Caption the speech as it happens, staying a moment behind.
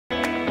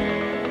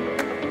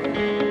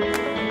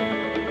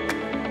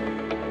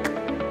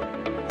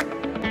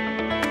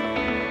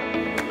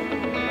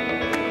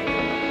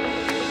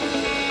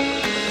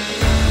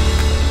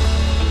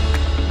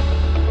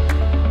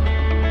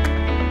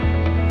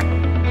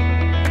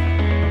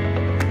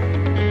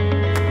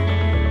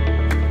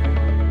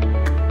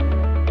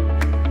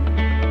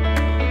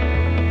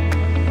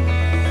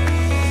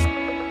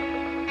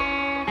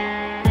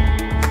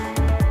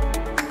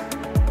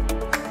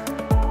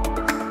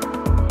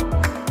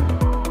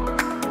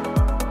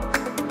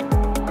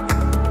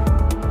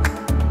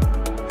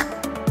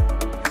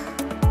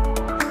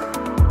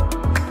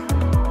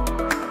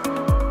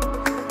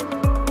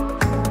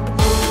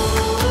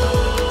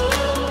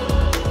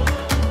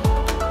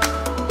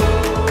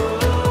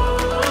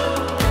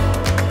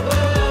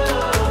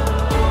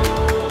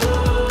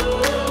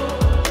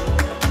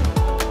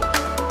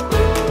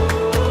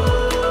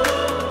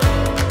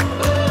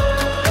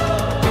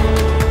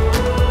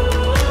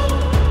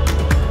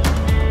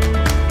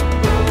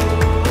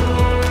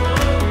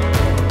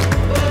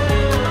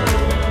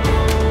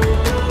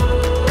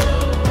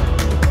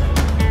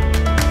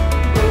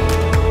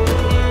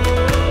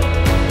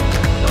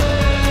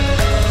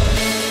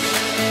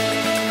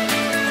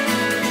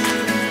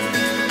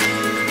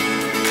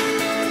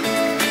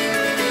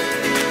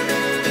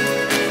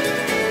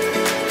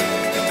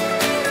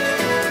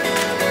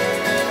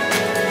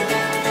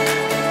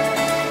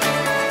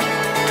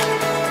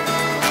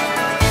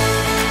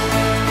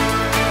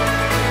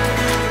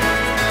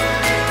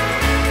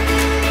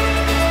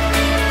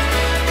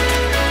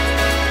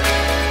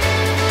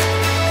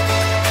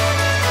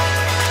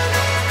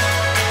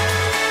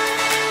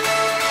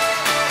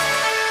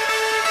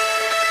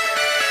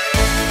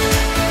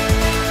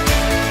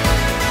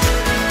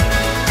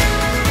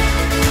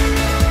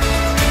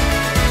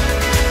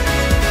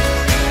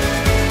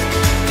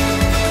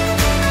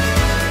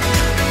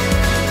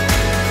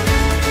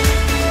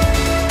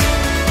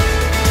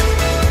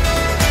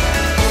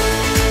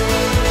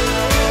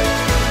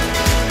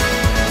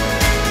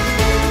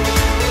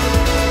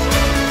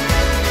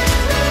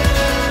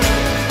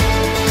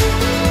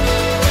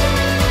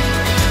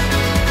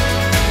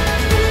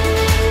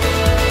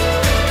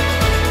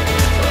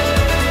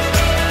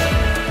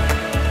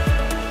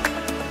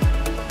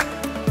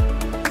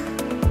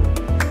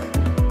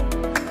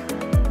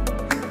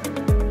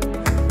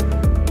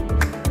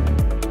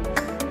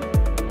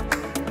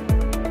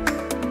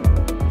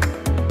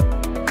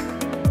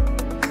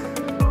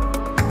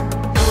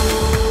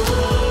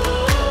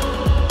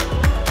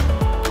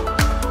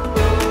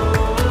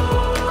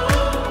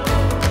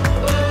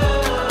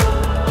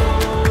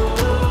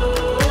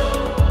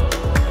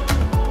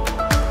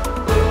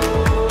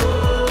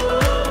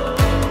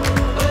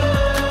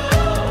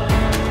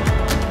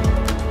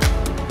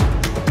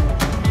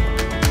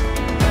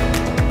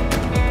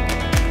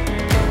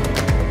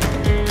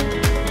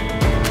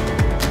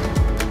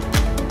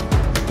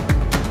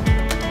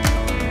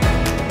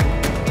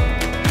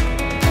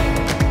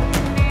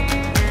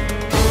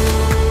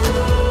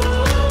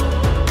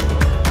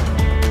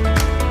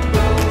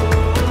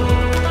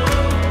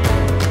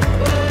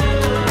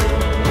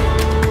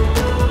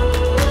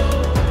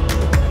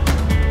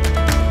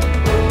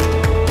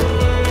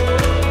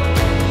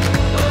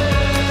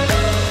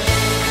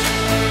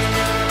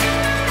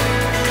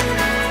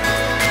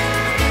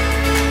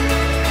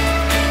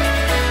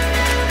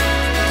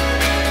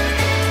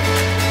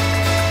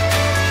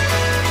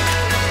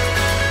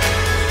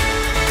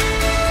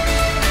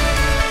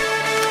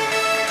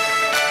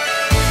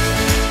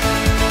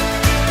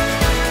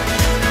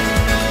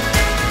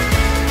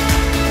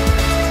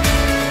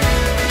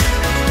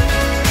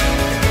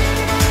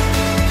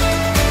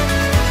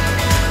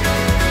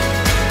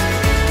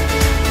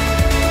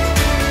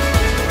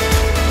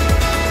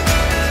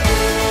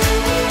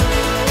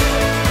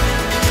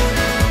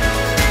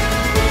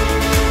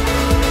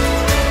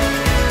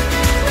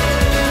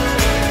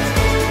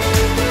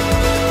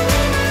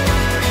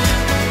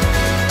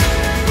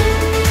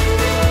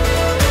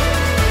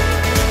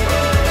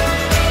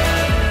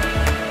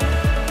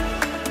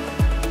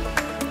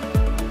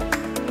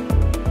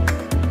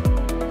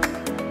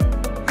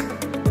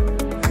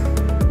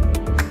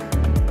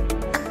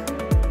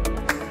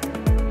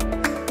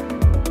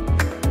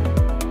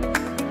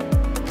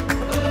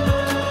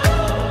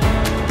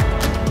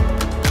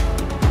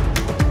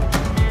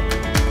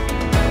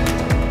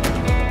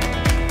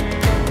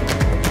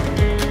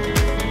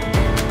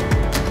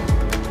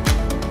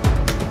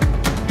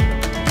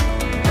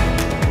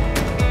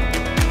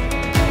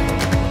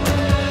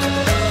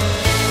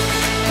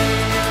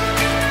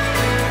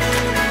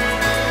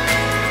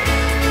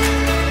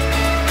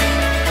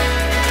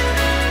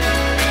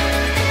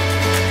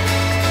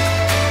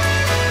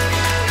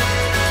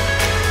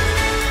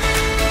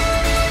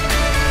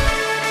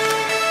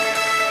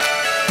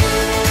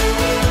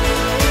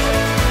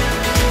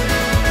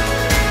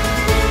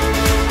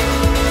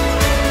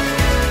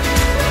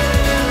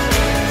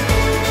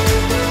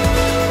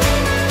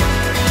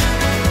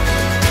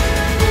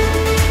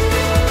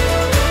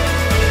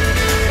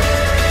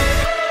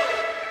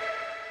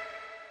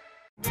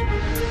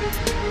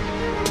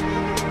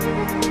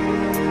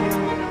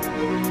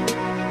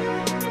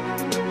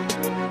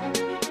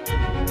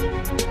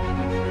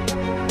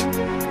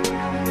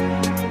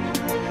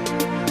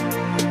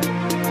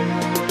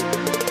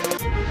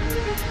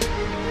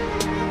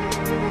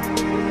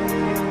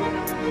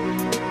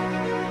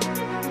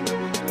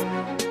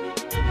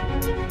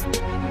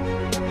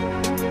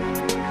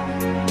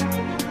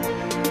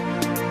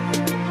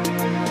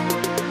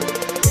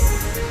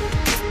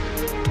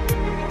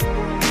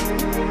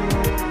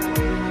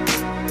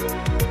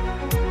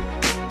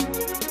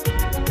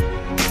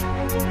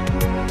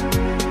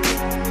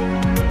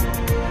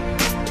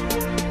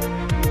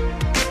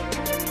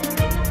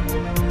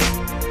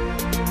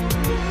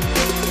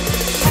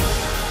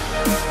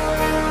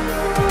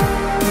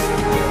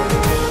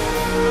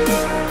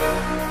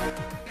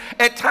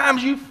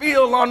sometimes you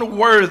feel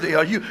unworthy,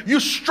 or you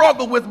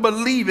struggle with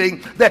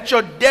believing that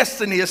your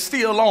destiny is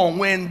still on,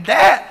 when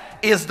that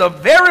is the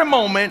very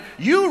moment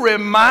you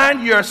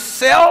remind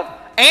yourself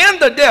and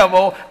the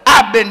devil,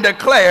 I've been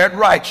declared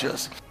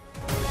righteous.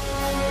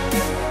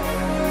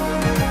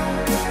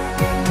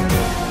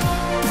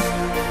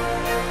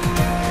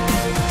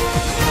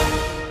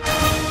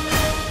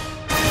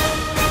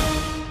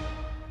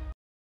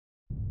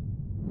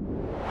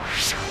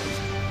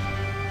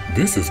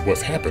 This is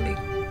what's happening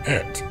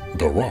at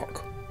The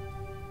Rock.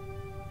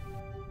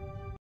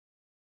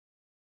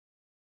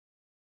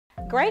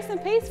 Grace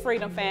and peace,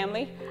 Freedom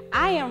family.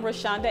 I am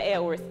Rashonda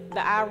Edwards, the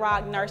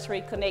iRock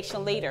Nursery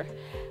Connection Leader.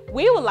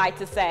 We would like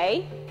to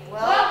say,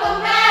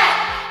 welcome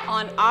back!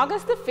 On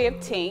August the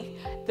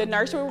 15th, the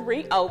nursery will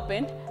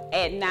reopen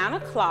at 9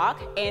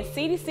 o'clock and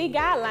CDC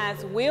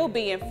guidelines will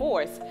be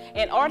enforced.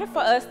 In order for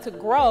us to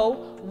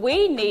grow,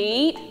 we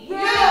need you!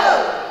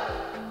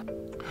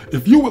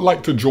 If you would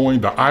like to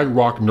join the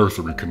iRock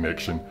Nursery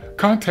Connection,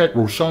 contact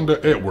Rashonda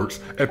Edwards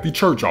at the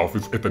church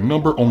office at the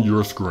number on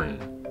your screen.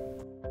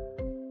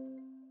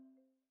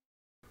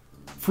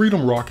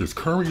 Freedom Rock is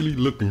currently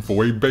looking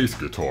for a bass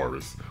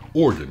guitarist,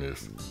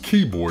 organist,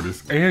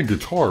 keyboardist, and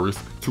guitarist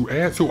to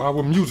add to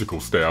our musical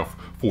staff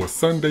for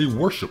Sunday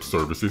worship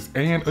services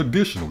and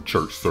additional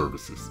church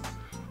services.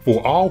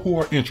 For all who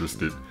are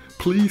interested,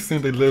 please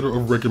send a letter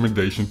of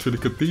recommendation to the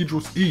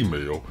Cathedral's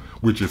email,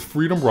 which is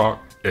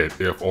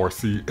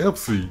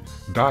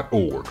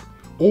freedomrock@frcfc.org,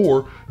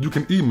 or you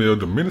can email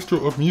the Minister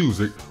of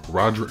Music,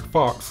 Roderick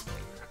Fox,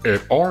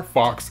 at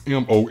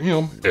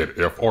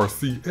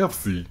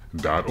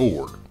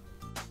rfoxmom@frcfc.org.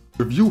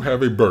 If you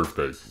have a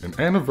birthday, an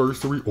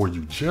anniversary, or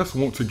you just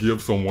want to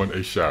give someone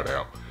a shout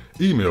out,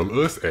 email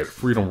us at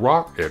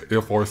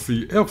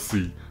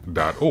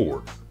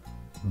freedomrock@frcfc.org.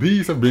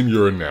 These have been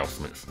your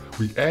announcements.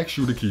 We ask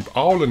you to keep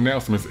all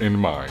announcements in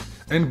mind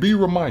and be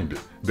reminded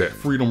that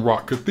Freedom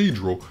Rock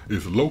Cathedral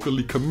is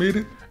locally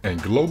committed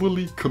and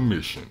globally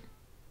commissioned.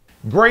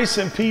 Grace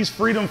and peace,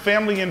 Freedom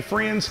family and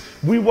friends.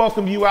 We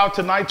welcome you out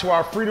tonight to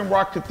our Freedom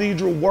Rock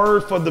Cathedral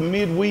Word for the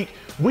midweek.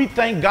 We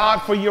thank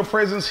God for your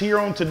presence here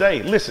on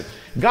today. Listen,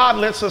 God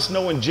lets us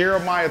know in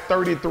Jeremiah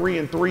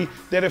 33:3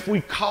 that if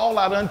we call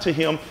out unto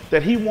him,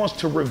 that he wants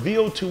to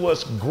reveal to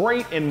us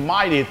great and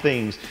mighty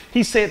things.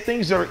 He said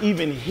things that are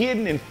even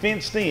hidden and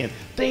fenced in,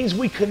 things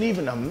we couldn't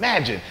even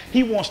imagine.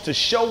 He wants to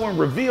show and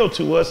reveal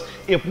to us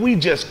if we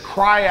just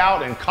cry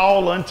out and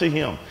call unto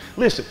him.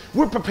 Listen,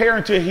 we're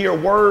preparing to hear a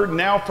word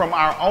now from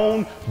our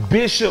own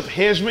Bishop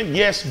Hedgman.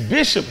 Yes,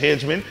 Bishop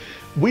Hedgman.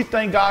 We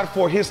thank God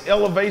for his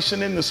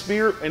elevation in the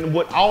spirit and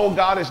what all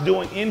God is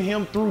doing in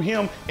him, through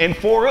him, and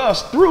for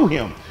us through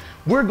him.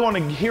 We're going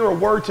to hear a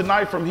word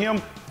tonight from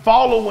him,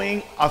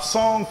 following a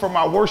song from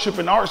our worship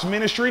and arts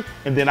ministry,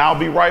 and then I'll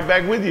be right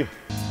back with you.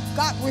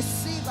 God,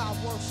 receive our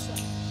worship.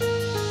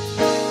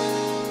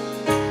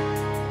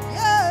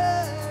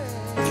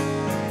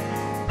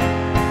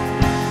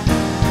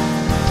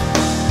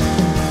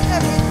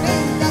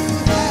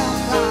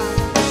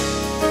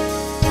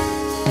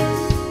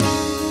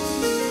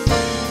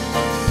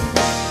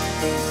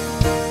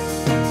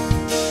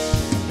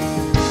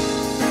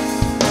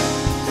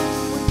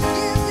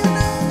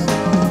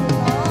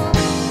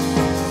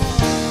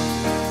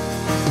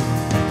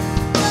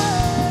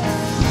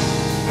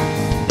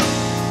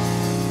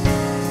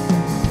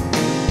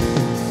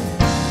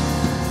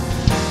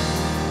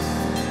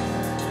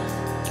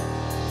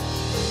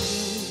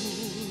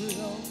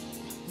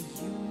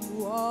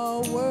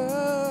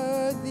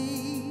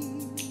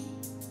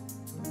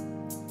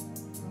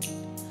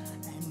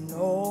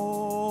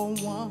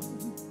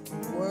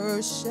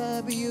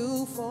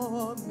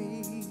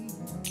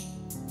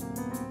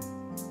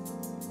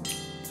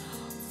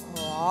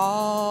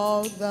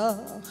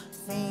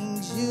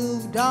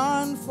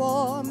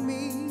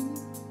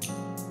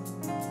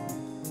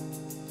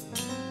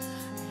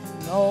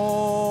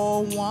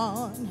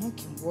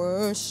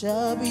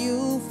 Worship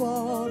you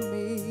for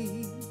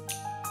me.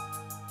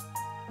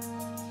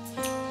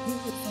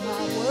 Here's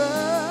my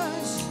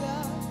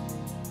worship,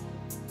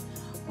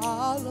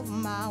 all of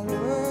my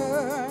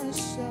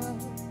worship.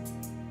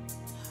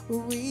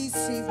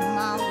 Receive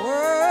my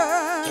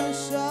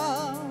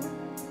worship,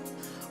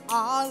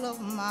 all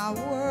of my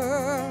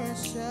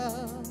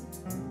worship.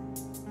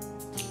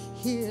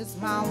 Here's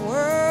my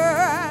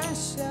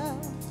worship,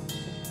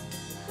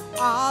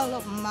 all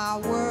of my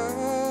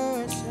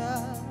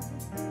worship.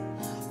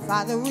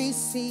 Father,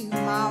 receive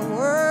my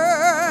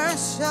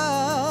worship,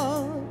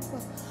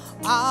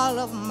 all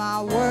of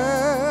my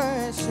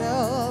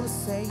worship.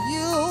 Say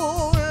you,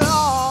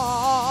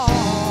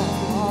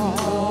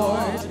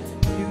 Lord,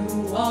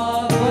 you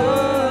are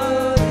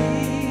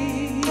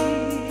worthy,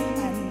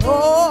 and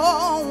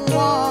no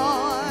one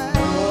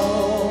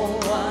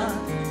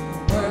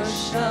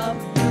worship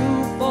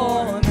you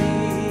for me.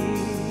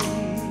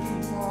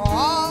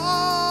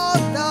 All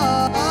the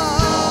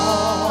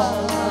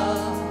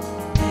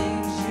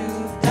things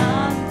you've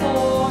done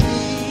for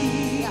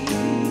me,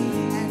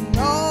 and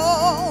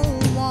no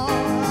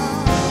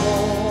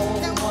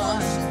one can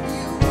worship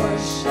you.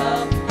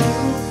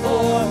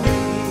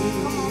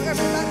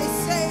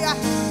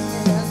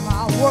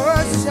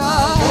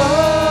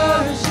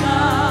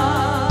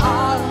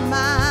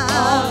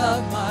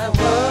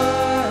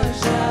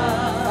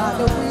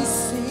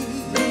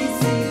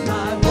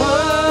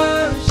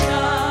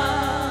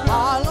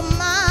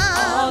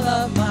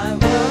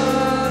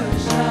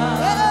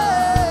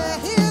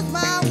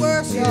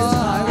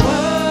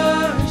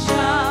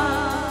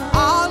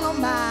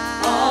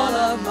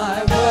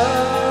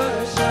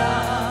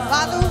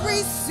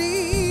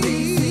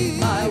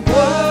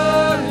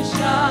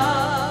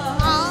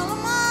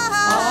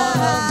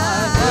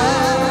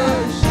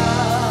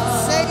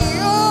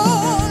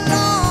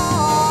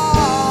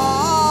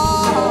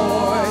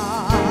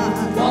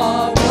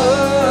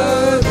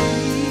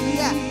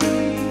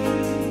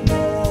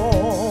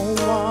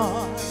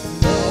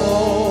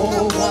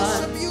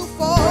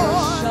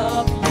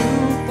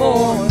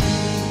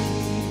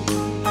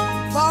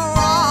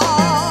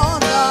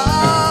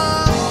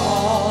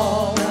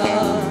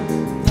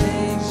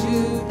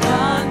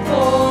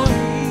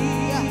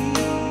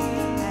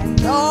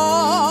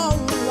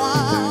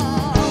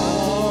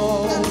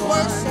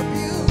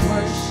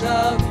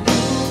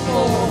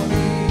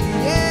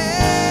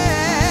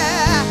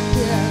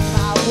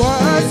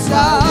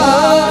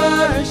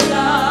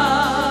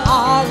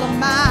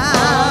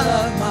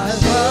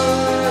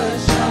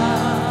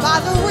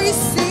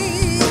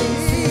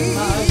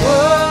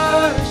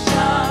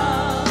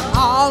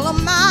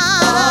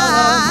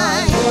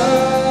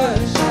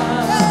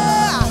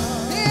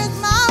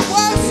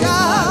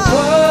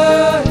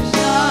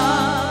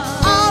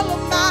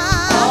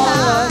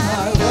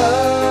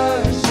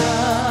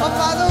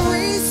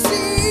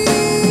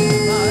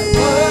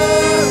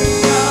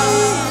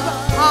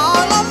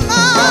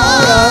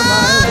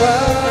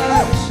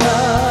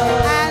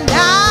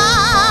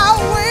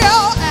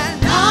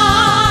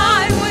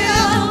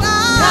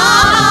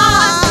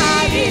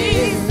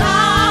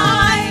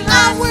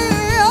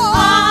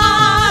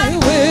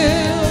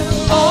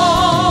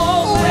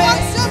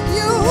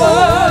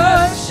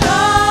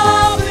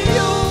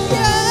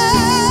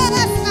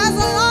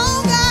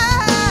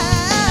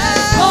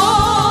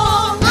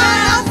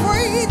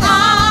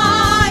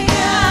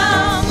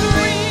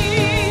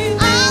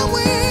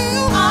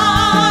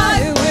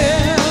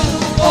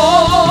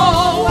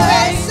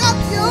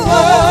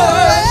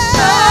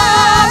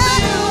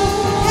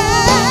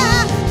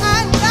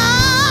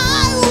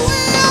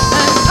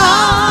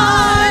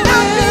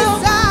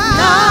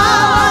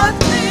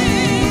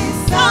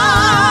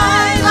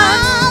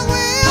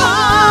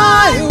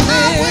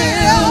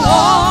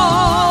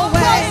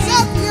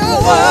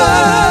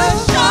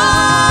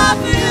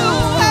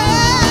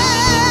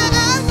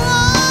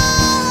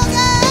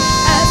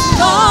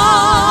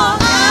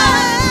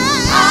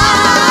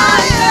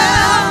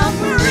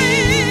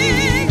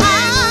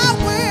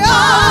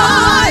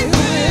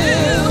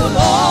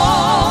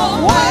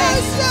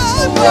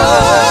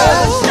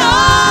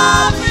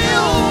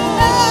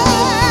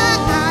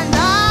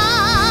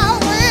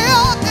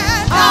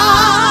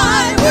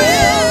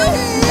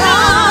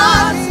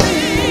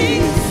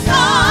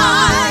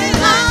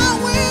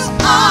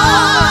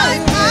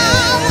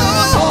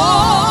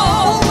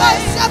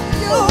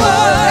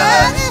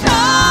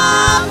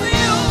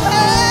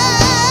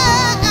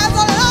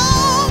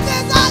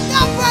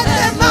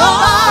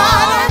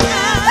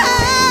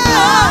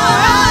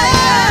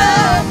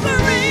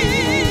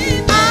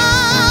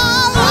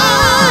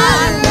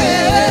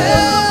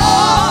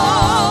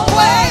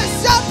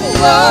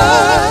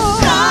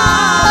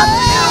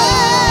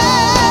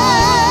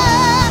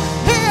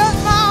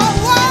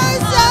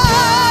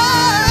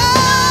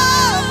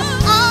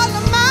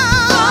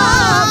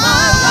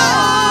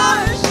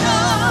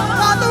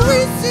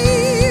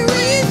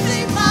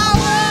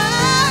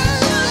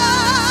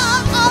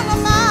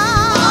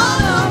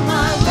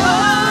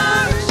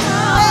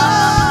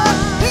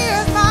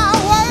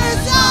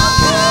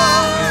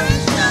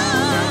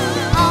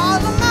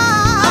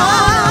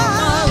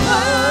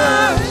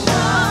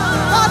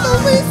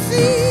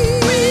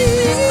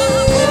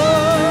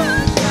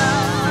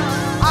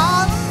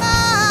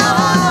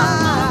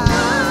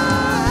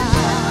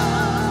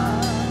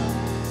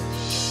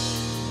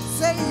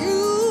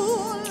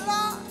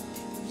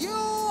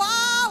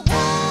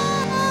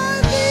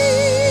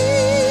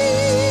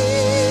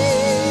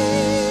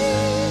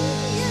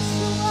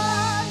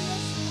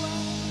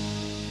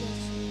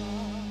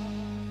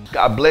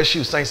 God bless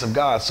you, saints of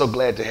God. So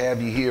glad to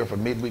have you here for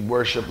midweek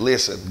worship.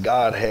 Listen,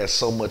 God has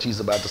so much he's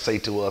about to say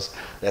to us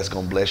that's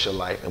going to bless your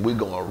life. And we're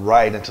going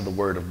right into the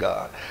word of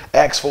God.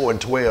 Acts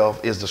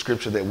 4:12 is the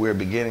scripture that we're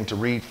beginning to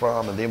read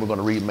from. And then we're going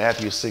to read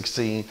Matthew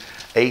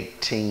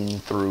 16:18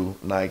 through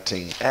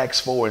 19. Acts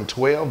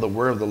 4:12, the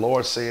word of the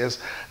Lord says,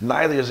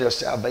 "Neither is there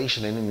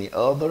salvation in any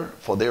other,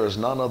 for there is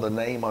none other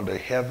name under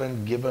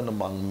heaven given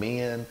among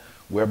men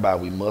whereby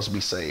we must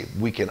be saved."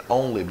 We can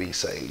only be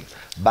saved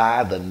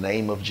by the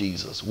name of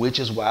Jesus, which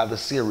is why the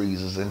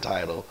series is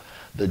entitled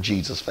The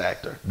Jesus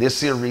Factor. This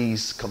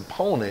series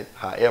component,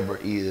 however,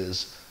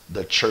 is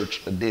the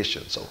church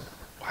edition. So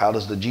how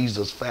does the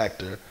Jesus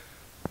Factor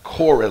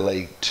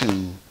correlate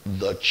to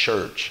the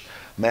church?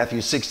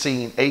 Matthew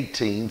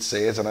 16:18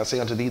 says, "And I say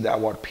unto thee,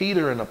 thou art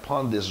Peter, and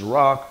upon this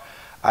rock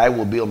I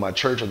will build my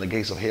church, and the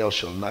gates of hell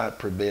shall not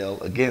prevail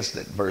against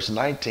it." Verse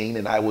 19,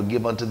 "And I will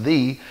give unto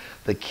thee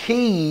the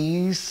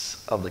keys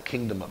of the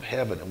kingdom of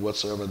heaven, and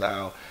whatsoever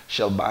thou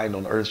shalt bind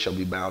on earth shall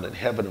be bound in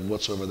heaven, and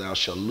whatsoever thou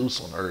shalt loose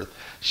on earth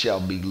shall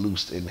be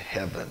loosed in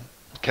heaven."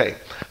 Okay,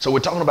 so we're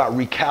talking about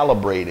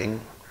recalibrating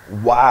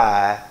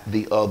why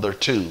the other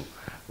two.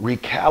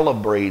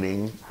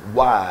 Recalibrating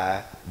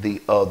why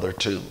the other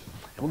two.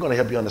 And we're going to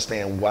help you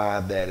understand why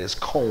that is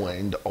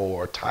coined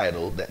or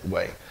titled that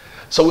way.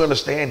 So we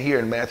understand here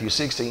in Matthew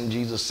 16,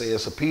 Jesus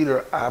says to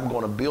Peter, "I'm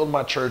going to build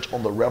my church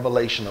on the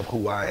revelation of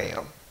who I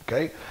am."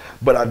 Okay?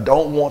 But I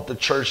don't want the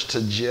church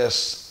to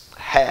just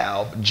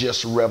have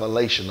just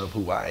revelation of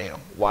who I am.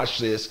 Watch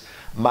this.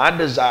 My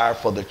desire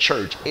for the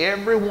church,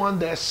 everyone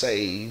that's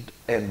saved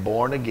and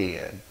born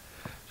again,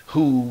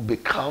 who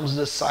becomes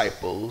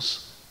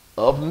disciples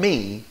of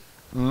me,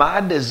 my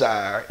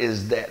desire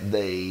is that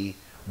they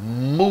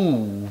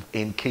move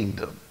in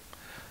kingdom.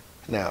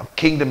 Now,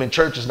 kingdom and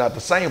church is not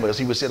the same, but as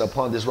he would say,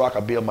 "Upon this rock I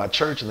build my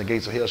church, and the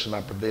gates of hell shall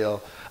not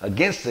prevail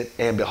against it.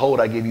 And behold,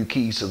 I give you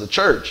keys to the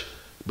church."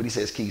 But he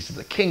says keys to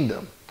the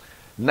kingdom.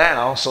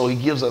 Now, so he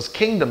gives us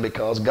kingdom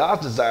because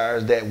God's desire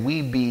is that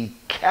we be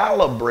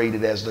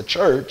calibrated as the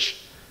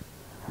church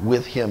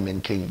with him in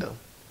kingdom.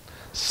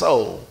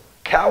 So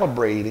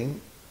calibrating,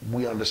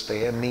 we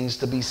understand, means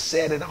to be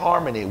set in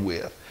harmony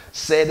with,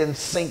 set in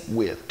sync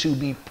with, to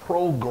be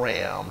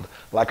programmed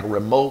like a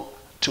remote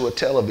to a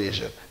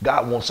television.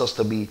 God wants us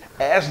to be,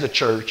 as the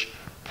church,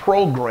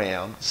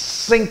 programmed,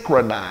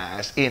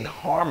 synchronized in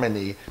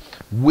harmony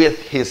with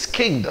his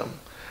kingdom.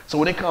 So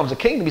when it comes to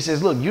kingdom, he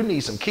says, look, you need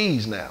some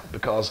keys now,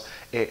 because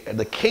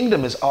the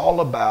kingdom is all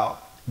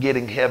about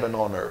getting heaven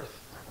on earth.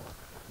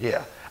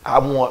 Yeah, I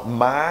want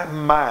my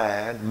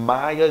mind,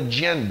 my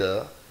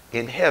agenda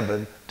in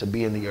heaven to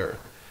be in the earth.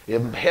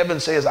 If heaven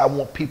says I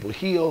want people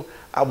healed,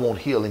 I want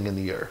healing in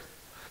the earth.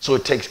 So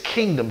it takes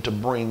kingdom to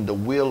bring the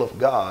will of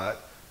God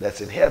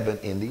that's in heaven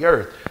in the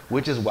earth,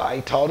 which is why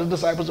he taught his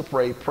disciples to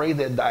pray, "Pray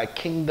that thy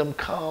kingdom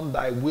come,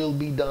 thy will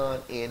be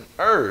done in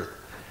earth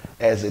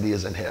as it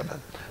is in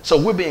heaven." So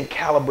we're being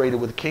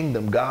calibrated with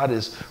kingdom. God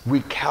is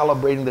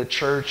recalibrating the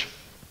church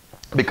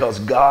because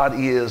God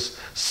is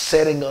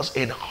setting us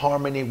in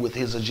harmony with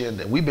his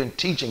agenda. We've been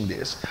teaching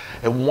this.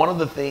 And one of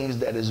the things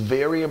that is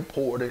very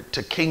important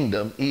to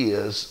kingdom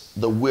is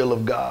the will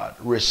of God,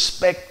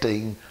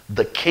 respecting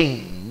the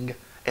king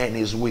and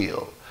his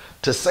will.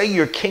 To say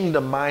you're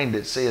kingdom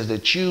minded says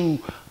that you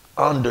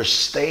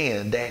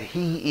understand that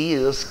he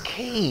is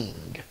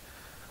king.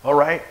 All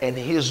right. And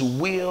his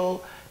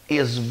will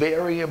is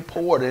very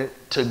important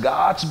to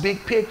God's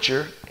big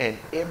picture and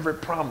every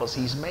promise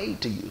he's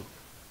made to you.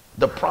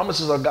 The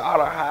promises of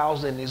God are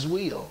housed in his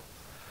will.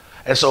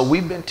 And so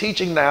we've been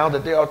teaching now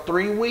that there are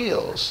three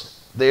wills.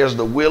 There's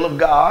the will of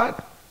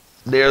God,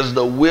 there's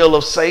the will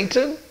of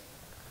Satan,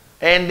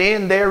 and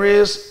then there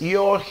is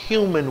your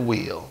human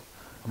will.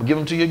 I'm going to give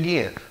them to you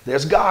again.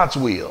 There's God's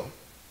will,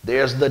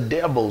 there's the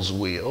devil's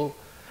will,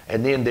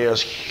 and then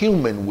there's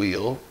human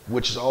will,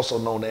 which is also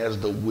known as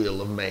the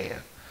will of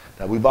man.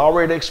 Now, we've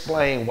already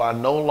explained why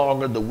no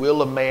longer the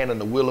will of man and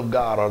the will of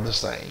God are the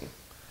same.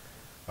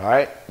 All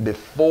right?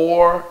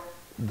 Before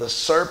the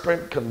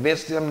serpent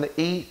convinced them to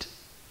eat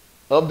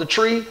of the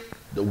tree,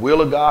 the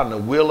will of God and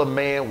the will of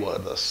man were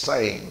the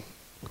same.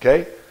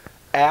 Okay?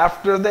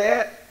 After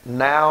that,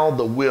 now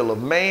the will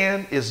of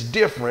man is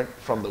different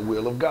from the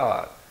will of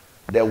God.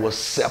 There was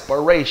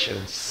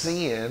separation.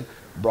 Sin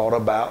brought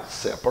about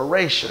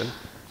separation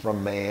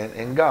from man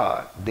and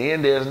God.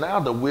 Then there's now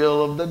the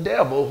will of the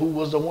devil, who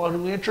was the one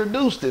who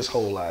introduced this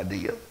whole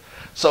idea.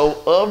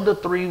 So of the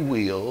three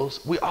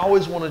wills, we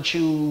always want to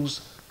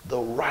choose the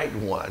right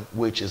one,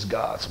 which is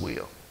God's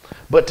will.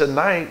 But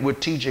tonight we're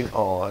teaching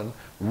on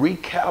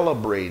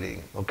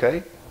recalibrating,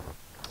 okay?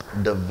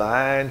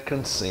 Divine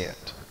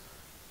consent.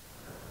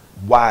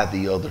 Why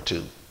the other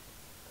two?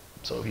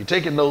 So if you're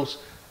taking notes,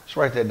 just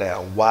write that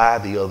down. Why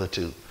the other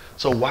two?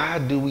 So why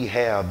do we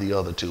have the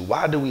other two?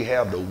 Why do we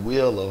have the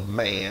will of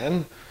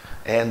man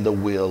and the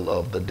will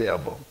of the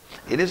devil?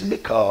 It is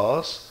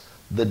because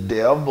the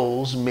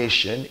devil's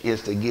mission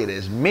is to get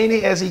as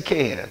many as he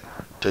can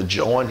to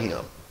join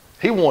him.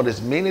 He wants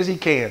as many as he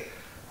can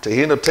to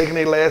end up taking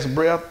their last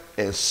breath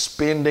and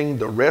spending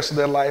the rest of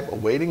their life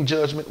awaiting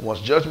judgment.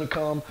 Once judgment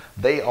comes,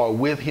 they are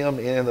with him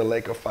in the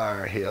lake of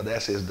fire and hell.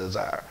 That's his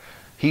desire.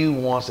 He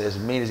wants as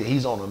many as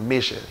he's on a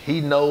mission.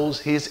 He knows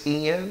his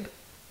end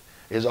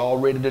is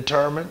already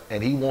determined,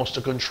 and he wants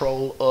to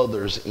control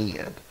others'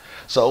 end.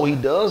 So he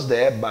does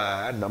that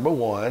by, number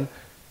one,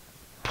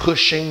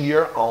 pushing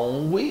your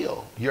own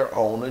will, your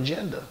own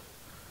agenda.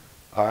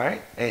 All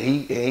right? And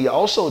he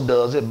also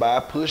does it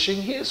by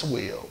pushing his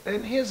will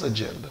and his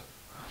agenda.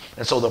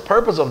 And so the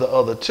purpose of the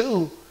other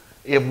two,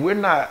 if we're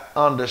not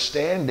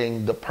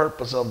understanding the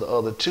purpose of the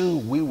other two,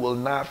 we will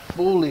not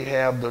fully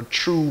have the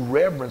true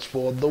reverence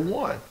for the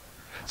one.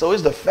 So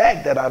it's the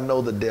fact that I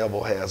know the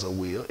devil has a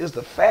will. It's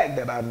the fact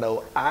that I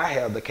know I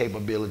have the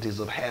capabilities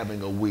of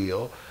having a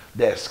will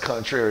that's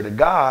contrary to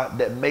God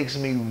that makes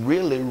me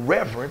really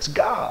reverence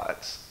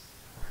God's.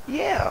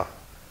 Yeah.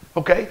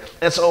 Okay.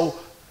 And so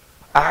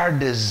our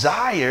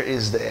desire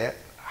is that,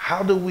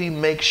 how do we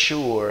make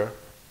sure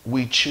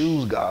we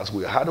choose God's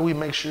will? How do we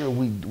make sure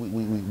we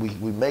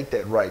make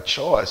that right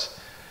choice?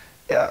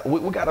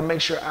 We got to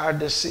make sure our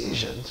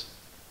decisions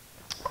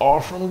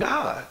are from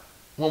God.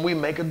 When we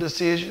make a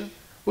decision,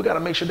 we got to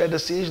make sure that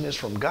decision is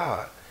from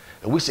God.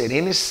 And we said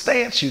any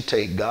stance you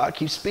take, God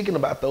keeps speaking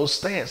about those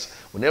stances.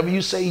 Whenever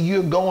you say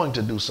you're going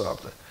to do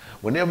something,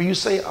 whenever you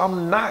say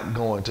I'm not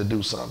going to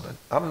do something,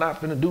 I'm not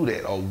going to do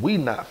that, or we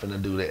not going to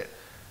do that,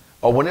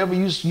 or whenever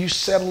you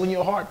settle in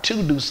your heart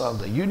to do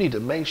something, you need to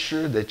make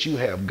sure that you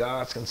have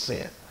God's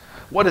consent.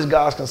 What is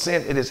God's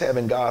consent? It is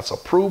having God's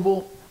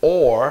approval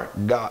or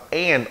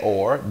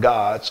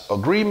God's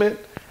agreement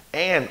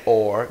and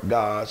or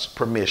God's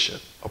permission.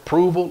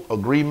 Approval,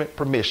 agreement,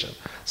 permission.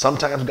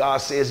 Sometimes God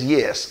says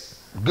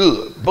yes,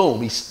 good,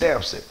 boom, he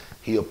stamps it.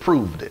 He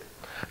approved it.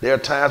 There are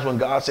times when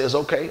God says,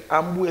 okay,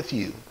 I'm with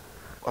you.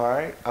 All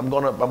right, I'm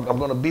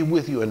gonna be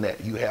with you in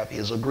that. You have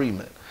his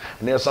agreement.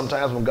 And there are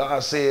sometimes when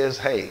God says,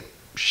 hey,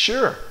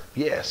 sure,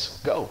 yes,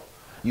 go.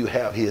 You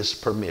have his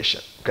permission.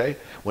 Okay?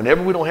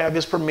 Whenever we don't have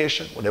his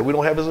permission, whenever we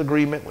don't have his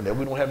agreement, whenever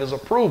we don't have his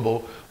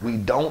approval, we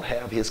don't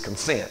have his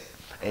consent.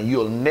 And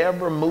you'll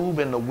never move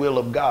in the will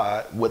of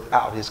God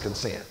without his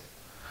consent.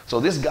 So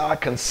this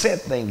God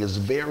consent thing is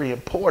very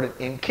important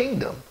in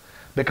kingdom,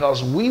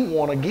 because we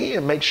want to,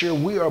 again, make sure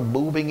we are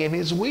moving in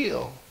his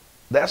will.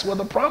 That's where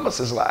the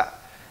promises lie.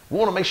 We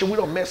want to make sure we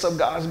don't mess up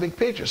God's big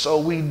picture. So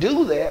we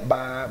do that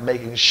by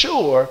making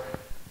sure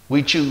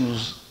we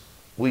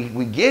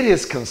get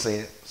his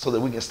consent so that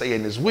we can stay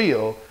in his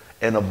will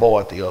and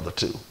avoid the other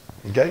two.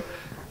 Okay?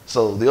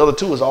 So the other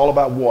two is all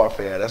about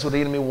warfare. That's what the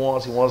enemy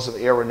wants. He wants an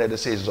error in that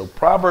decision. So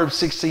Proverbs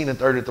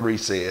 16:33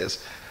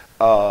 says,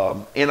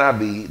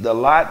 NIV, the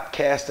lot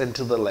cast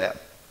into the lap.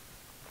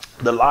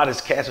 The lot is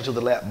cast into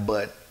the lap,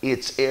 but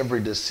its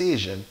every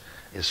decision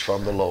is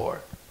from the Lord.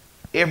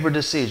 Every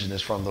decision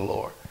is from the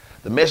Lord.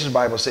 The Message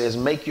Bible says,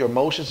 make your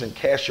motions and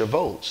cast your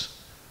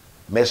votes.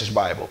 Message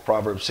Bible,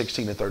 Proverbs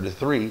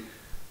 16:33,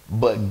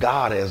 but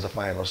God has the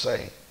final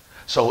say.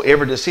 So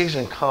every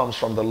decision comes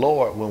from the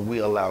Lord when we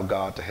allow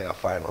God to have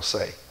final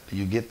say. Do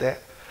you get that?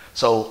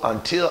 So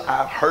until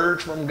I've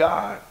heard from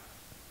God,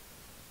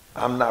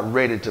 I'm not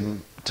ready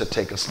to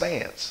take a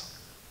stance.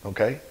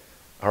 Okay?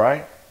 All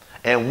right?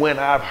 And when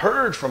I've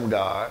heard from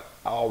God,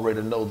 I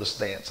already know the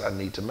stance I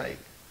need to make.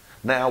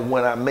 Now,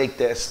 when I make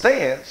that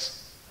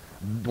stance,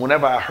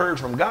 whenever I heard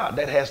from God,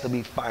 that has to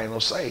be final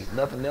say.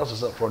 Nothing else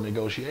is up for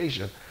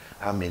negotiation.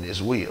 I'm in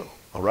his will.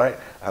 All right?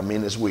 I'm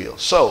in his will.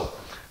 So,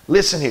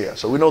 listen here.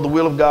 So we know the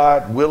will of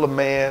God, will of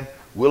man,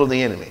 will of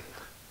the enemy.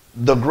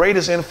 The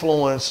greatest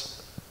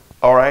influence,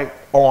 all right,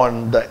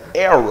 on the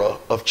era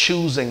of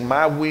choosing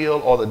my will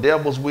or the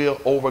devil's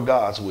will over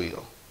God's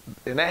will.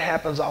 And that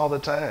happens all the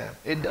time.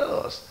 It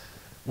does.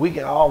 We've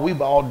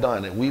all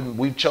done it.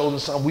 We've chosen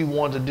something we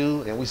wanted to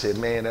do, and we said,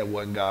 man, that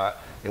wasn't God.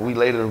 And we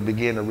later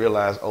begin to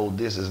realize, oh,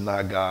 this is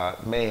not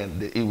God. Man,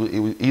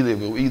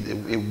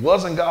 it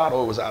wasn't God,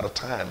 or it was out of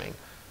timing.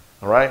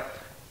 All right?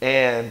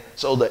 And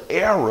so the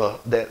error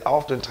that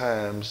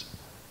oftentimes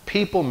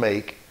people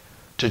make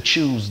to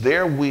choose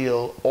their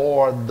will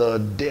or the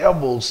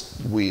devil's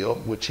will,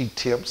 which he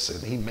tempts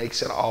and he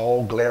makes it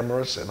all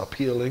glamorous and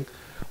appealing,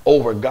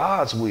 over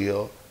God's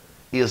will,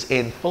 is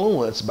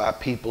influenced by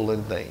people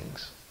and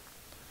things.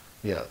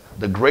 Yeah,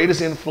 the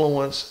greatest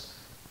influence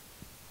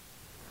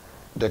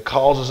that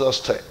causes us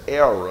to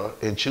error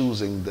in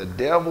choosing the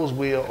devil's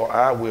will or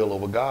our will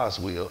over God's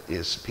will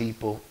is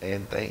people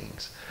and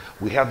things.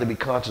 We have to be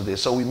conscious of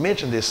this. So we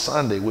mentioned this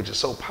Sunday, which is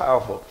so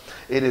powerful.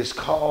 It is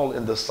called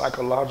in the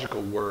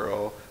psychological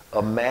world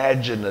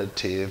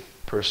imaginative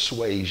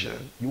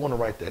persuasion. You want to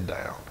write that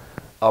down.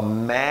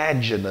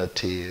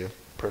 Imaginative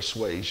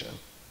persuasion.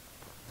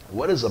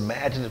 What is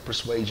imaginative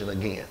persuasion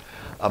again?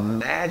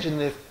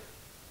 Imaginative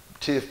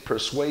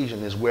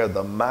persuasion is where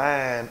the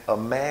mind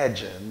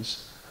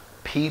imagines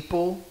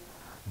people,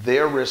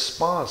 their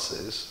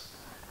responses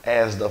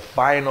as the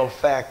final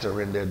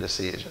factor in their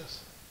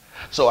decisions.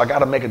 So I got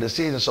to make a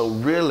decision. So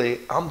really,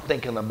 I'm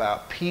thinking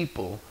about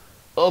people,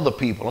 other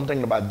people. I'm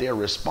thinking about their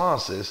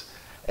responses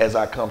as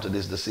I come to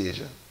this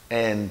decision.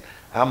 And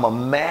I'm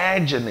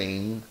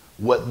imagining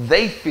what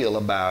they feel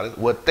about it,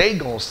 what they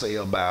gonna say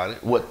about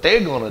it, what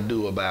they're gonna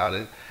do about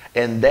it.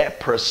 And that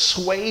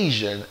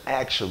persuasion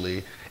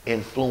actually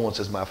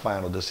influences my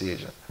final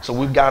decision. So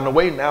we've gotten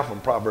away now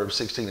from Proverbs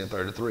 16 and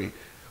 33,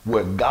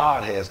 where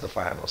God has the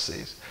final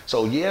say.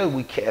 So yeah,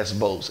 we cast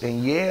votes,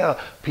 and yeah,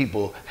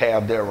 people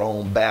have their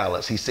own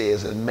ballots, he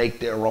says, and make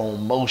their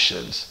own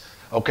motions.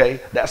 Okay,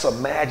 that's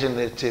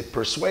imaginative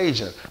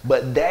persuasion,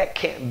 but that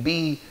can't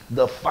be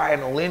the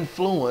final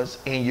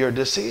influence in your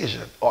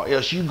decision, or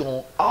else you're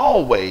gonna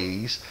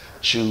always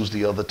choose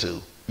the other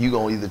two. You're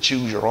gonna either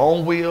choose your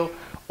own will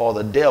or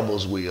the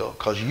devil's will,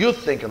 because you're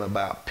thinking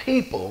about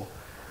people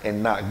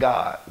and not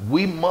God.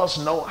 We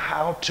must know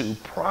how to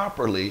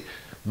properly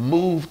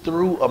move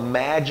through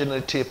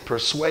imaginative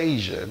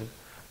persuasion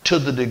to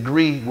the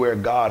degree where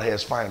God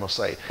has final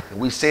say. And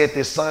we said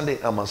this Sunday,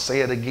 I'm going to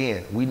say it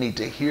again. We need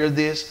to hear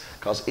this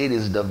because it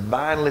is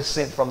divinely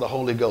sent from the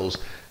Holy Ghost.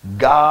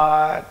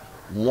 God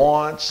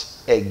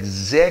wants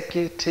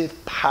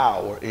executive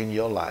power in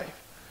your life.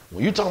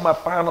 When you're talking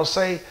about final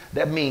say,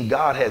 that means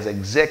God has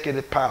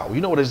executive power.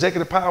 You know what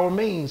executive power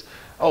means?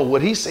 Oh,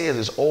 what he says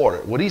is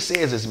ordered. What he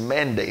says is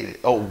mandated.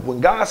 Oh,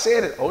 when God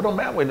said it, oh, it don't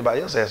matter what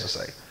anybody else has to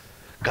say.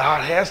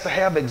 God has to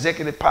have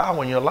executive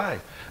power in your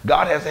life.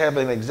 God has to have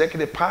an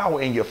executive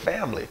power in your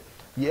family.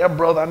 Yeah,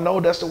 brother, I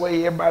know that's the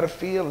way everybody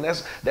feels,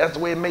 and that's the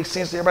way it makes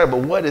sense to everybody.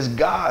 But what is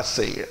God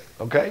said?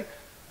 Okay?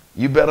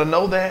 You better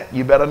know that.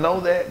 You better know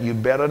that. You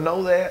better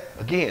know that.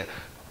 Again,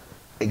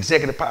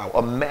 executive power,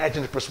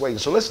 imaginative persuasion.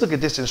 So let's look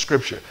at this in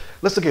Scripture.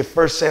 Let's look at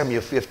 1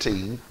 Samuel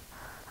 15.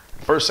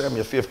 1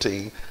 Samuel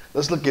 15.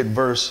 Let's look at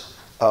verse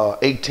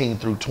 18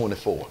 through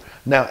 24.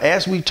 Now,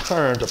 as we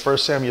turn to 1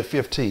 Samuel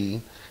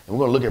 15, and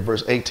we're going to look at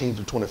verse 18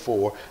 through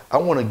 24. I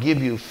want to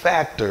give you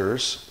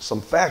factors, some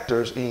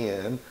factors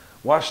in,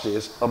 watch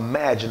this,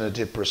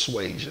 imaginative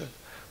persuasion.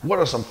 What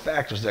are some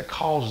factors that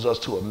causes us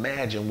to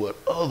imagine what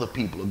other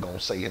people are going to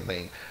say and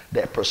think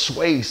that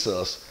persuades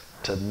us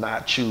to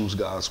not choose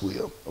God's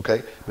will?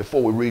 Okay,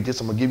 before we read this,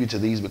 I'm going to give you to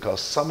these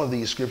because some of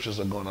these scriptures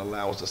are going to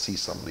allow us to see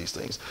some of these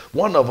things.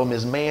 One of them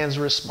is man's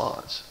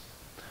response.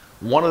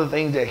 One of the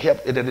things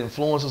that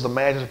influences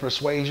imaginative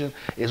persuasion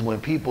is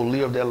when people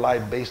live their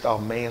life based off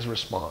man's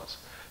response.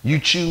 You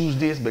choose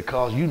this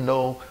because you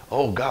know,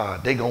 oh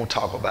God, they're going to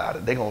talk about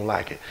it. They're going to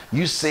like it.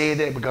 You say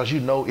that because you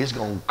know it's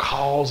going to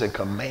cause and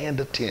command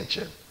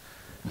attention.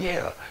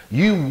 Yeah,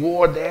 you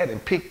wore that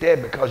and picked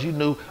that because you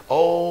knew,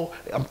 oh,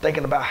 I'm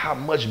thinking about how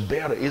much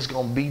better it's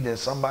going to be than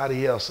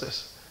somebody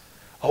else's.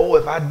 Oh,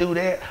 if I do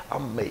that,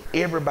 I'm going to make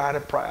everybody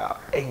proud.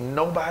 Ain't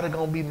nobody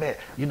going to be mad.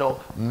 You know,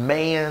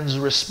 man's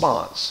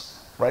response.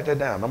 Write that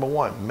down. Number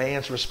one,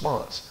 man's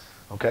response.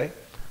 Okay?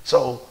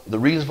 So the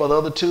reason for the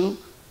other two,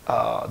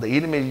 the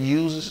enemy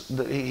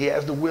he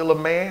has the will of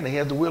man and he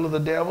has the will of the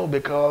devil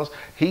because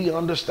he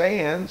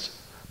understands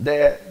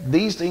that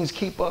these things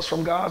keep us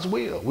from God's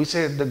will. We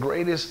said the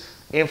greatest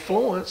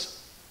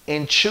influence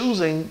in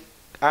choosing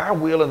our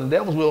will and the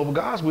devil's will over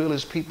God's will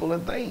is people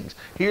and things.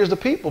 Here's the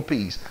people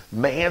piece.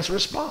 Man's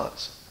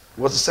response.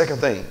 What's the second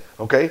thing?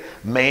 Okay?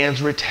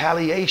 Man's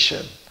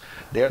retaliation.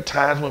 There are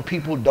times when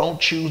people don't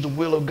choose the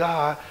will of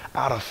God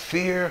out of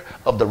fear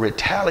of the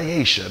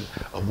retaliation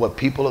of what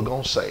people are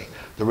going to say.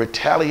 The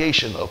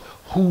retaliation of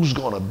who's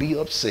going to be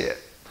upset.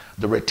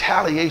 The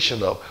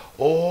retaliation of,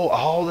 oh,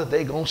 all that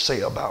they're going to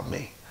say about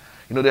me.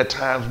 You know, there are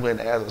times when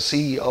as a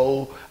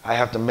CEO, I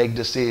have to make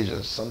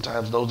decisions.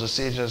 Sometimes those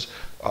decisions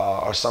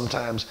are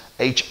sometimes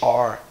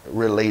HR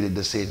related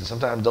decisions.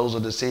 Sometimes those are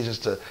decisions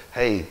to,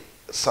 hey,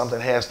 something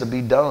has to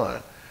be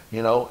done,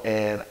 you know,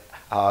 and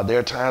there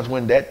are times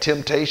when that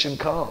temptation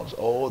comes.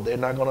 Oh, they're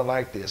not going to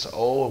like this.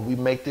 Oh, if we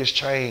make this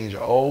change.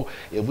 Oh,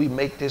 if we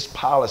make this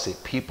policy,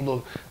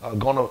 people are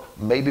going to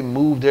maybe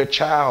move their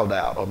child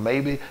out. Or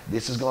maybe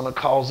this is going to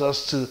cause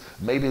us to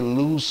maybe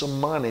lose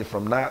some money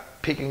from not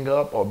picking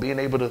up or being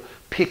able to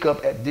pick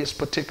up at this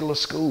particular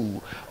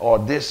school or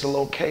this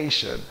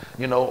location,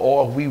 you know,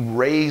 or we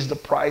raise the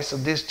price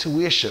of this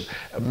tuition.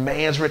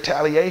 Man's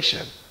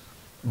retaliation.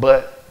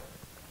 But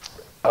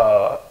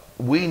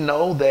we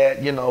know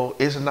that, you know,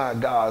 it's not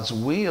God's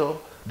will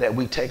that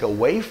we take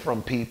away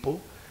from people.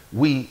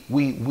 We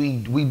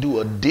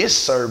do a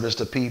disservice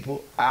to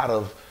people out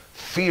of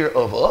fear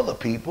of other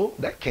people.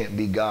 That can't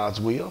be God's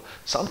will.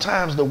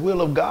 Sometimes the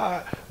will of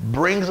God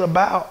brings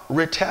about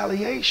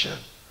retaliation,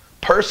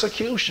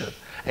 persecution.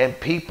 And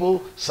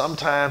people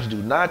sometimes do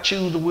not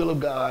choose the will of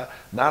God,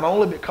 not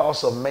only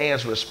because of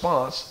man's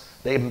response.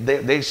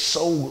 They're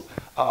so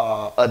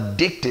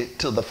addicted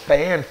to the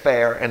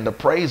fanfare and the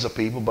praise of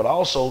people, but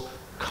also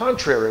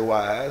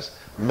contrary-wise,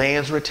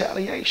 man's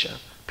retaliation.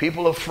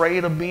 People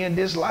afraid of being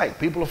disliked.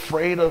 People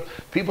afraid of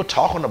people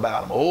talking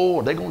about them.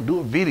 Oh, they're going to do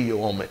a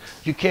video on me.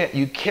 You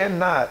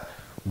cannot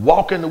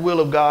walk in the will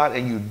of God,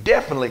 and you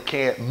definitely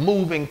can't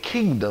move in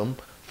kingdom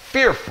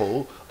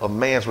fearful of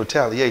man's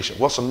retaliation.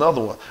 What's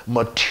another one?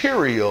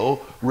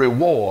 Material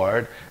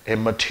reward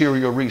and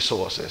material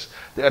resources.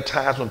 There are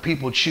times when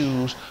people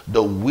choose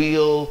the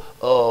will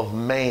of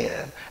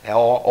man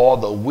or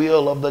the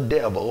will of the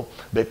devil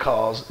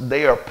because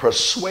they are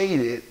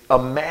persuaded,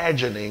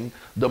 imagining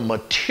the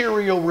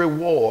material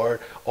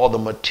reward or the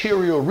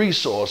material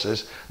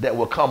resources that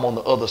will come on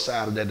the other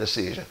side of that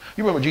decision.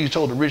 You remember Jesus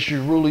told the rich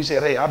ruler, he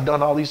said, hey, I've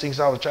done all these things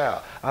since I was a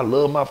child. I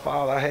love my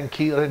father. I hadn't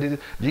killed.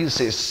 Jesus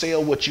said,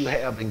 sell what you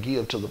have and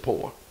give to the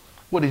poor.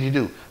 What did he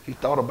do? He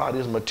thought about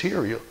his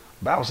material.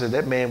 The Bible says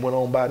that man went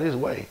on about his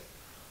way.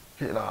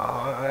 You know,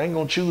 I ain't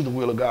going to choose the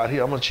will of God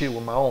here. I'm going to choose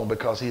with my own,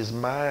 because his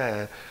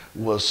mind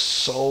was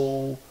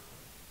so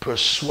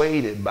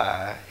persuaded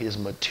by his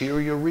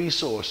material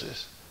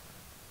resources,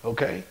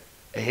 okay,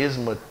 and his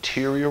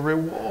material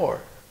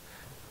reward.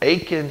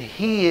 Achan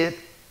hid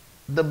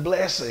the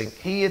blessing,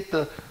 hid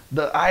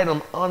the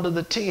item under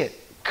the tent,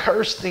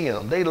 cursed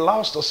them. They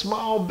lost a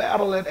small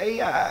battle at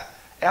Ai.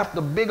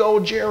 After big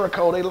old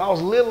Jericho, they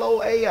lost little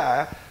old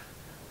Ai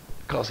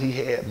because he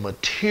had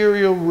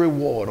material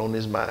reward on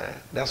his mind.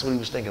 That's what he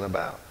was thinking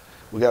about.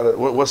 We got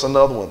what's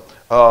another one?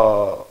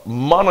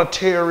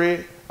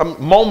 Momentary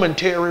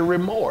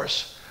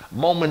remorse.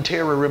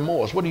 Momentary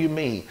remorse. What do you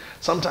mean?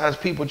 Sometimes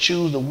people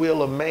choose the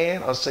will of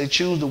man, or say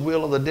choose the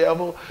will of the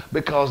devil,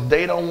 because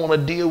they don't want to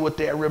deal with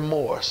their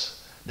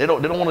remorse. They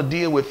don't want to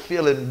deal with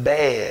feeling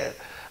bad.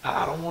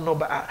 I don't want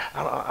nobody.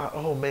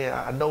 Oh man,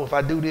 I know if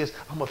I do this,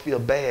 I'm gonna feel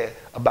bad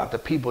about the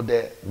people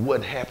that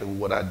wasn't happy with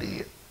what I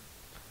did.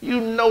 You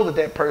know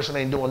that person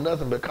ain't doing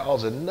nothing but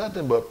causing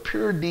nothing but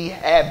pure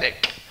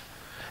havoc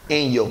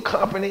in your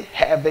company,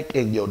 havoc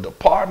in your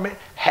department,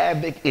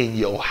 havoc in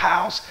your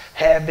house,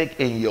 havoc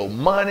in your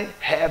money,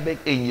 havoc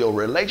in your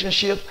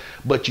relationships,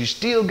 but you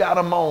still got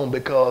them on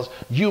because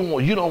you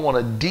don't want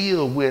to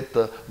deal with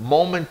the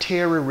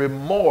momentary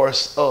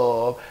remorse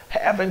of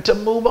having to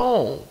move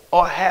on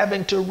or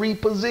having to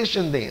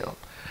reposition them.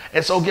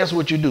 And so guess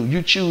what you do?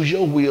 You choose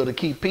your will to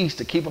keep peace,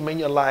 to keep them in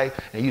your life,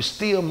 and you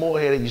still more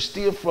headed, you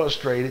still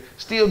frustrated,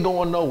 still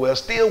going nowhere,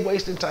 still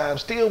wasting time,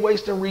 still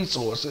wasting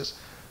resources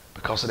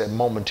because of that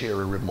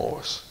momentary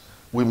remorse.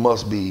 We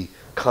must be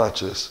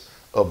conscious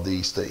of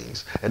these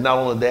things. And not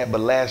only that, but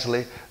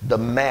lastly, the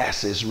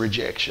masses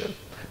rejection.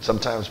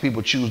 Sometimes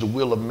people choose the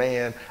will of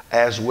man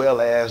as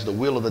well as the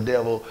will of the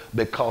devil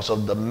because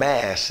of the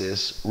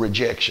masses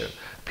rejection.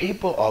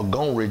 People are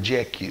going to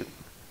reject you.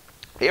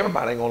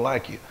 Everybody ain't going to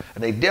like you.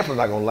 And they definitely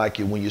not going to like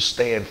you when you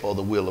stand for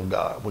the will of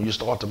God, when you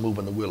start to move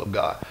in the will of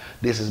God.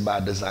 This is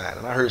by design.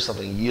 And I heard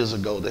something years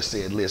ago that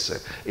said, listen,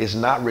 it's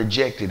not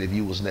rejected if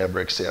you was never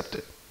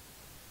accepted.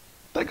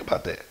 Think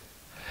about that.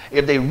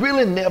 If they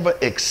really never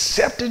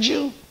accepted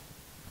you,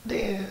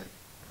 then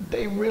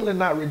they really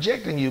not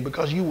rejecting you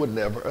because you were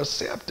never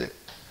accepted.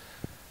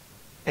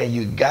 And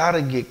you got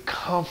to get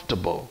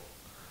comfortable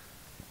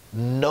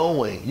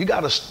knowing, you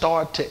got to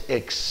start to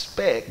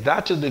expect,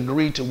 not to the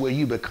degree to where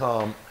you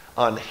become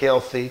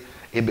unhealthy,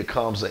 it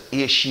becomes an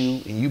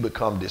issue, and you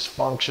become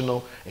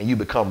dysfunctional, and you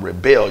become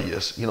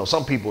rebellious. You know,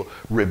 some people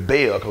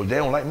rebel because they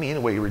don't like me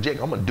anyway, you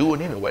reject, I'm going to do it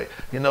anyway.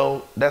 You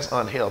know, that's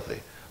unhealthy.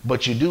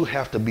 But you do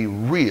have to be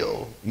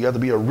real. You have to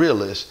be a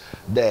realist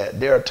that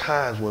there are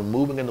times when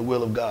moving in the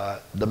will of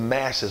God, the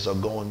masses are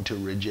going to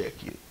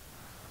reject you.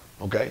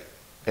 Okay?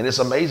 And it's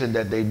amazing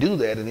that they do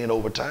that, and then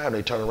over time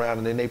they turn around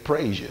and then they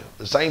praise you.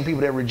 The same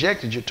people that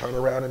rejected you turn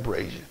around and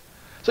praise you.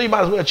 So you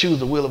might as well choose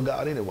the will of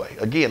God anyway.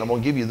 Again, I'm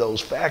going to give you those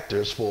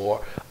factors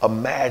for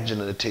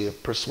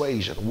imaginative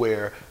persuasion,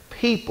 where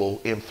people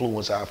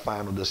influence our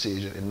final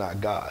decision and not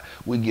God.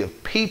 We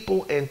give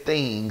people and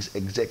things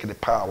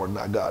executive power,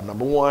 not God.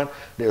 Number one,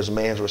 there's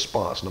man's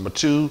response. Number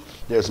two,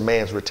 there's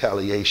man's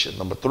retaliation.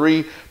 Number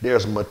three,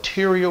 there's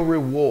material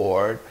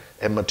reward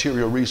and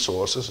material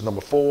resources.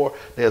 Number four,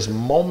 there's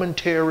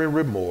momentary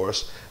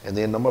remorse. And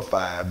then number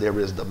five, there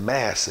is the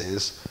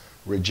masses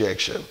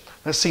rejection.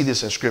 Let's see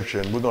this in scripture,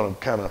 and we're going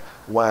to kind of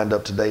wind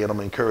up today, and I'm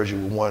going to encourage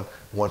you with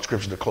one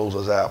scripture to close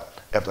us out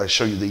after I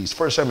show you these.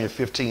 1 Samuel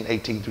 15,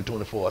 18 through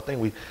 24. I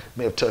think we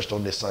may have touched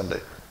on this Sunday.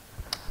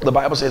 The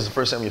Bible says in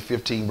 1 Samuel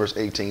 15, verse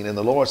 18, and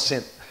the Lord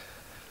sent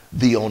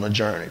thee on a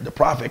journey. The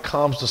prophet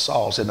comes to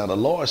Saul and said, now the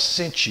Lord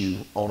sent you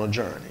on a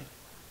journey.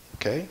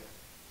 Okay?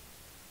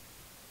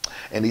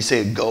 And he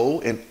said, go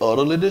and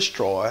utterly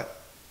destroy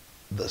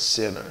the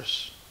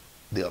sinners,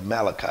 the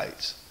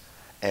Amalekites,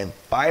 and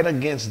fight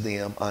against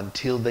them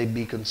until they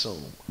be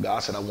consumed. God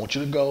said, I want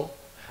you to go.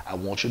 I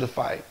want you to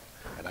fight.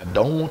 And I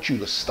don't want you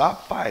to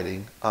stop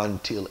fighting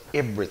until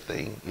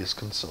everything is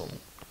consumed.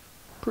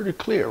 Pretty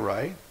clear,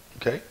 right?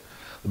 Okay.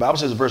 The Bible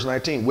says in verse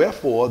 19,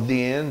 wherefore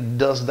then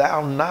dost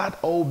thou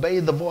not obey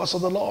the voice of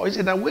the Lord? He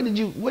said, now where did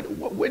you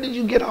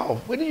get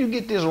off? Where did you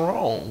get this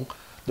wrong?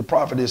 The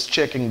prophet is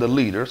checking the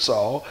leader,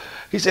 Saul.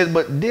 He said,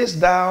 but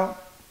didst thou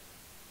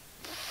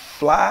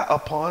fly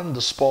upon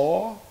the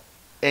spoil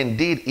and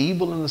did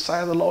evil in the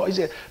sight of the Lord? He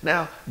said,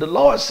 now the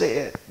Lord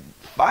said,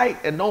 fight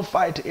and don't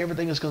fight till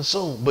everything is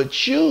consumed.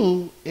 But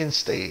you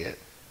instead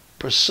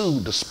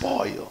pursued the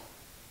spoil,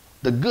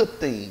 the good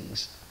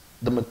things,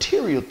 the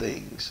material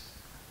things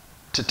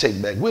to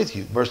take back with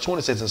you. Verse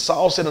 20 says, and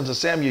Saul said unto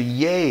Samuel,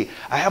 yea,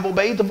 I have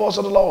obeyed the voice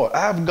of the Lord. I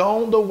have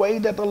gone the way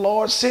that the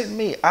Lord sent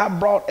me. I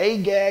brought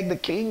Agag, the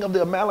king of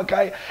the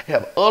Amalekites, and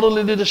have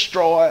utterly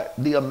destroyed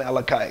the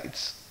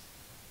Amalekites.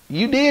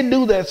 You did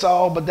do that,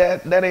 Saul, but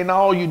that ain't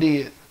all you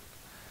did.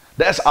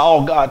 That's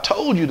all God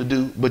told you to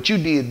do, but you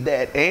did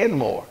that and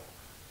more.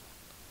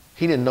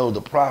 He didn't know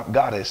the prophet.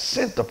 God has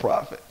sent the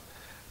prophet.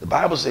 The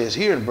Bible says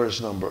here in verse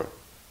number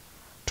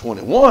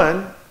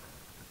 21,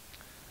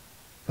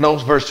 no,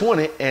 verse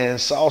 20,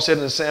 and Saul said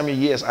unto Samuel,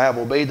 yes, I have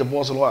obeyed the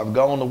voice of the Lord. I have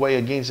gone the way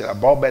against it. I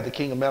brought back the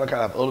king of Amalek.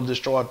 I have utterly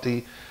destroyed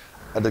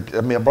I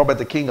brought back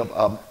the king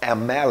of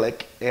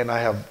Amalek, and I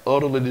have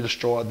utterly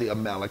destroyed the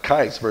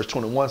Amalekites. Verse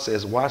 21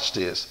 says, watch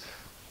this.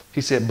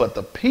 He said, but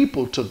the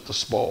people took the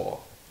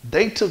spoil.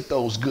 They took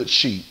those good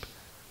sheep.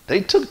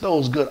 They took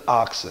those good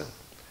oxen.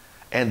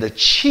 And the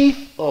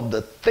chief of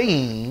the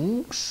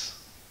things,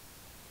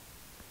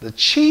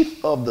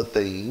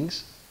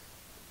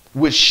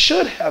 which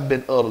should have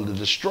been utterly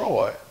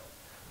destroyed,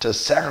 to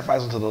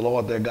sacrifice unto the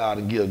Lord their God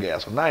in Gilgal.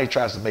 So now he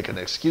tries to make an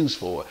excuse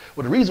for it.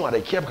 Well, the reason why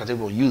they kept it, because they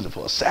were going to use it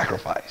for a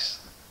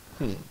sacrifice.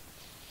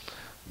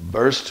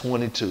 Verse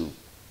 22,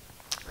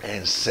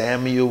 and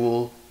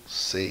Samuel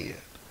said,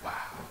 wow.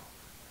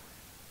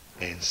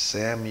 And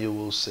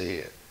Samuel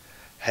said,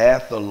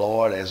 hath the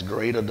Lord as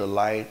great a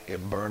delight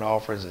in burnt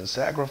offerings and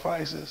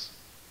sacrifices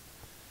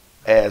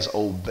as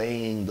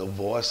obeying the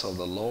voice of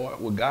the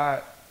Lord? Would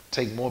God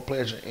take more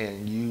pleasure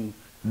in you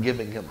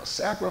giving him a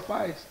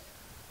sacrifice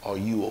or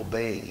you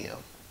obeying him?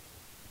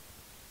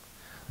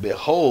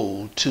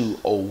 Behold, to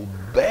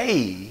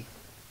obey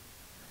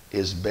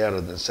is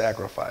better than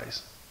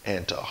sacrifice,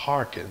 and to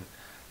hearken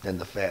than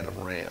the fat of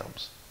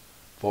rams.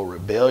 For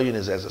rebellion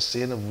is as a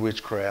sin of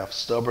witchcraft,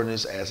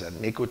 stubbornness as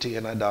iniquity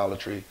and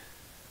idolatry.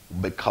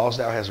 Because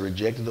thou hast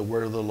rejected the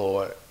word of the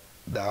Lord,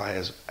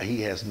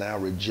 he has now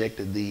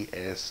rejected thee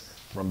as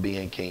from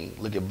being king.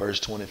 Look at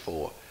verse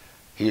 24.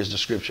 Here's the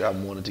scripture I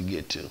wanted to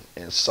get to.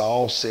 And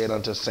Saul said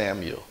unto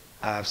Samuel,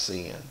 I've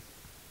sinned,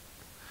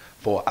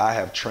 for I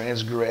have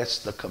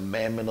transgressed the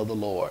commandment of the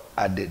Lord.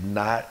 I did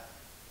not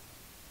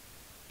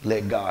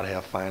let God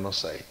have final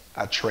say.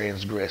 I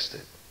transgressed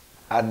it.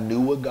 I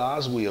knew what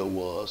God's will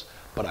was,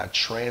 but I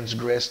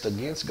transgressed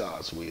against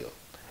God's will,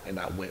 and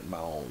I went my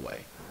own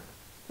way.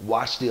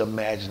 Watch the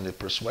imaginative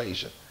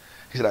persuasion.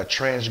 He said, I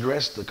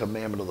transgressed the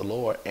commandment of the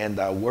Lord and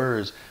thy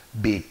words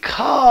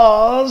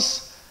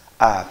because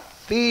I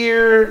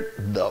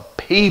feared the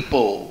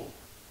people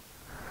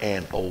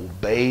and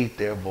obeyed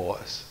their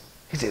voice.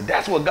 He said,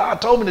 that's what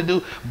God told me to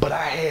do, but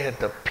I had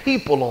the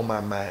people on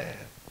my mind.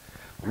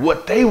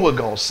 What they were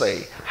going to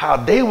say, how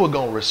they were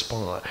going to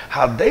respond,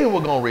 how they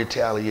were going to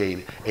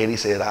retaliate. And he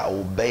said, I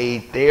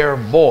obeyed their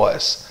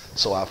voice,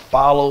 so I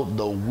followed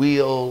the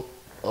will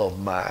of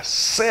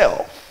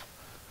myself.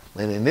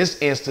 And in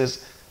this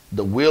instance,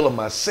 the will of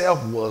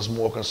myself was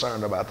more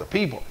concerned about the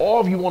people.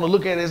 Or if you want to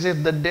look at it as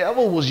if the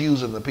devil was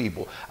using the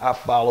people, I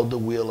followed the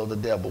will of the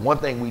devil. One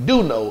thing we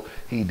do know,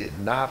 he did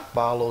not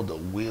follow the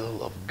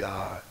will of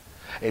God.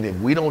 And if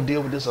we don't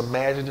deal with this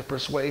imaginative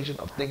persuasion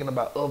of thinking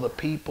about other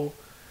people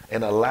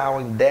and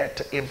allowing that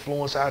to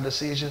influence our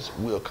decisions,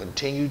 we'll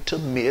continue to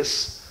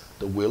miss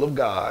the will of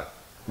God.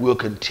 We'll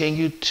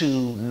continue to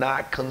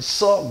not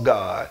consult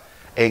God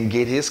and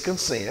get his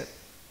consent,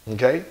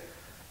 okay?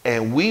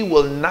 And we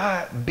will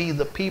not be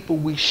the people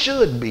we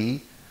should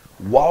be,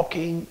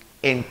 walking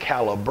in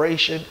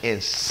calibration, in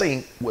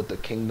sync with the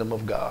kingdom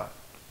of God.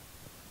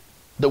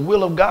 The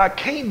will of God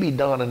can't be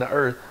done in the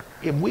earth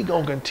if we're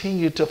going to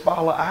continue to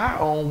follow our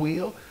own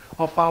will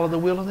or follow the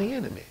will of the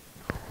enemy.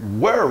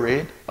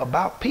 Worried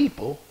about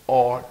people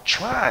or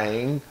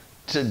trying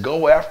to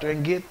go after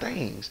and get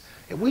things.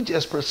 If we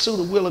just pursue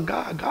the will of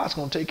God, God's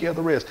going to take care of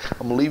the rest.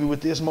 I'm going to leave you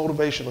with this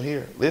motivational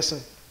here.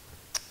 Listen.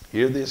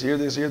 Hear this, hear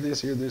this, hear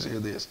this, hear this, hear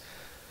this.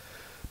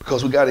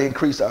 Because we got to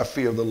increase our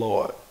fear of the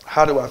Lord.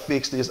 How do I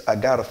fix this? I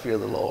got to fear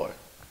the Lord.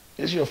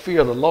 It's your fear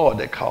of the Lord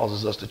that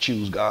causes us to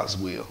choose God's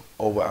will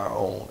over our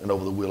own and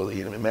over the will of the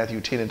enemy.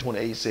 Matthew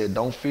 10:28 said,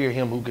 don't fear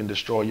him who can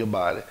destroy your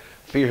body.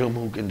 Fear him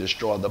who can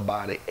destroy the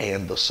body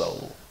and the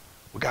soul.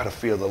 We got to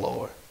fear the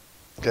Lord.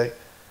 Okay?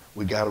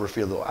 We got to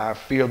fear the Lord. I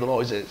fear the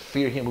Lord. He said,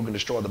 fear him who can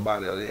destroy the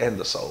body and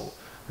the soul.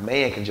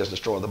 Man can just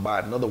destroy the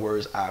body. In other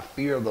words, our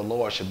fear of the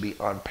Lord should be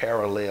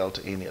unparalleled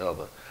to any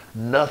other.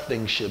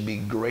 Nothing should be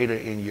greater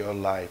in your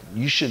life.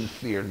 You shouldn't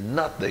fear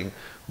nothing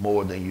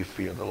more than you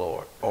fear the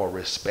Lord or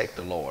respect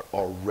the Lord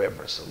or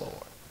reverence the Lord.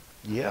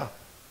 Yeah,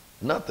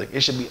 nothing.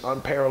 It should be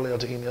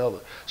unparalleled to any other.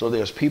 So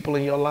there's people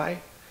in your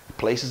life,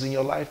 places in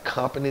your life,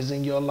 companies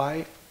in your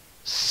life,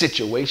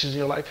 situations in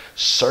your life,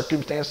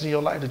 circumstances in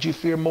your life that you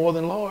fear more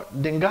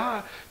than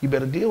God. You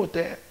better deal with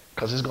that,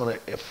 because it's going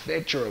to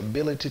affect your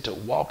ability to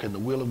walk in the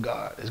will of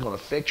God. It's going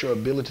to affect your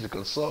ability to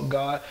consult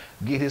God,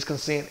 get his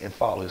consent, and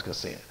follow his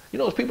consent. You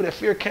know, it's people that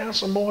fear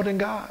cancer more than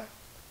God.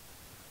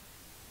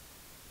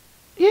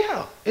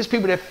 Yeah, it's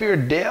people that fear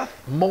death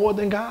more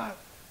than God.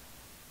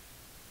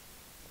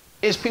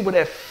 It's people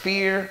that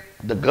fear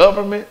the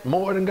government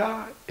more than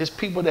God. It's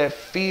people that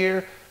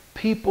fear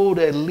people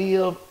that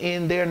live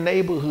in their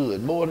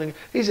neighborhood more than.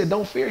 He said,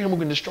 don't fear him who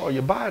can destroy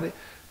your body.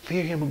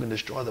 Fear him who can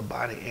destroy the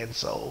body and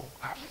soul.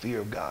 Our fear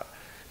of God.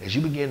 As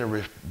you begin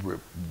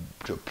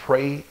to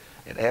pray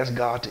and ask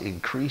God to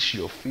increase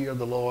your fear of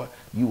the Lord,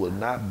 you will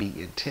not be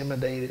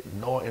intimidated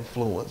nor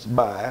influenced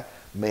by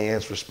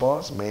man's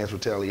response, man's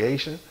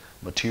retaliation,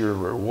 material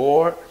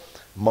reward,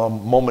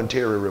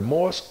 momentary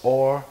remorse,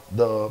 or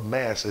the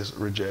masses'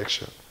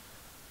 rejection.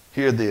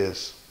 Hear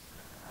this.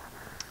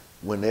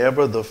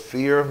 Whenever the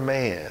fear of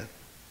man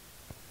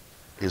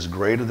is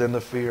greater than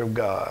the fear of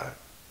God,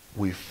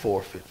 we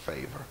forfeit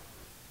favor.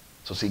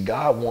 So see,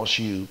 God wants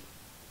you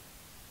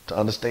to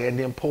understand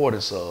the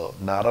importance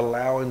of not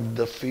allowing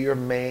the fear of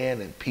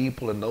man and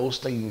people and those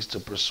things to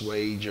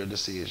persuade your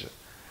decision.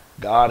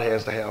 God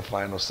has to have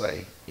final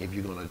say if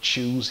you're going to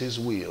choose his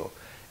will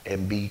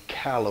and be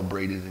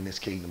calibrated in his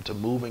kingdom. To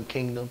move in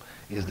kingdom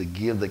is to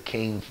give the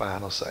king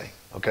final say,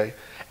 okay?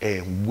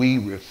 And we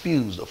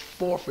refuse to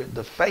forfeit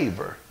the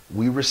favor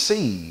we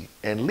receive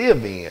and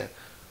live in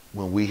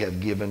when we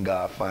have given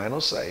God final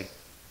say,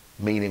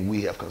 meaning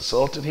we have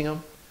consulted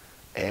him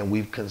and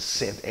we've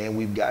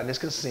gotten his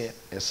consent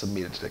and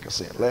submitted to the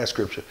consent. Last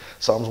scripture,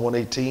 Psalms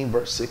 118,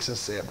 verse 6 and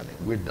 7,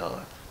 and we're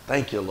done.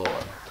 Thank you,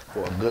 Lord,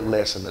 for a good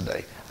lesson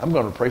today. I'm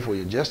going to pray for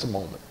you in just a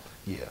moment.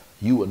 Yeah,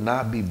 you will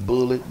not be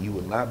bullied. You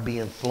will not be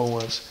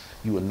influenced.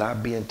 You will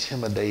not be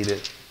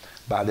intimidated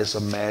by this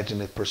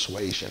imaginative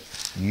persuasion.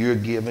 You're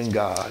giving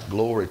God,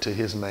 glory to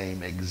his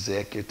name,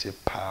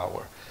 executive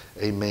power,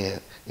 amen,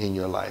 in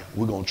your life.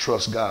 We're going to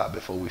trust God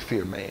before we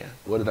fear man.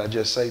 What did I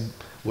just say?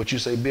 What you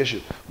say,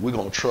 Bishop? We're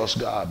going to trust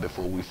God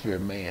before we fear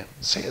man.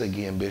 Say it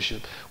again,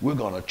 Bishop. We're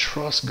going to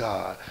trust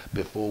God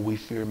before we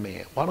fear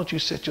man. Why don't you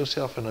set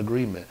yourself in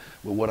agreement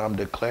with what I'm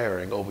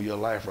declaring over your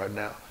life right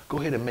now? Go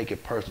ahead and make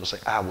it personal. Say,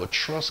 I will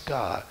trust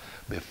God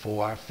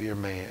before I fear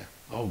man.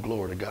 Oh,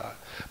 glory to God.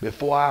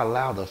 Before I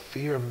allow the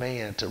fear of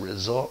man to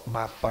result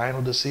my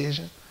final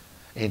decision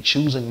in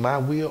choosing my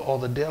will or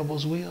the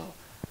devil's will,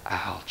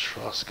 I'll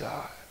trust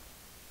God.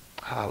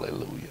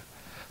 Hallelujah.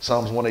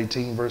 Psalms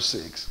 118, verse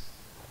 6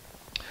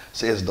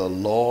 says, the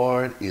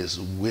Lord is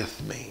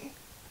with me.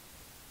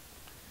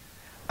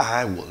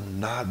 I will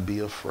not be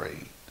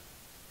afraid.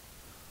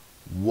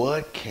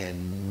 What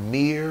can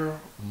mere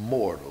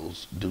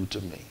mortals do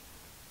to me?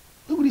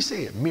 Look what he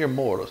said, mere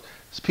mortals.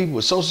 It's people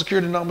with social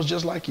security numbers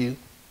just like you.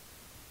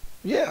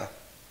 Yeah,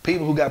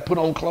 people who got put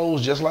on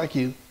clothes just like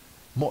you.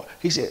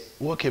 He said,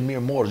 what can mere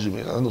mortals do to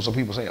me? I know some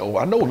people saying, oh,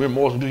 I know what mere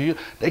mortals can do to you.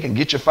 They can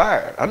get you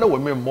fired. I know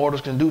what mere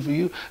mortals can do for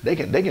you. They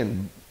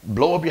can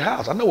blow up your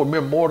house. I know what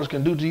mere mortals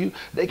can do to you.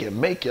 They can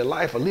make your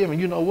life a living.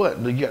 You know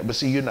what? But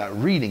see, you're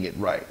not reading it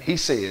right. He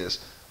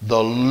says,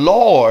 the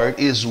Lord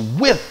is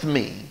with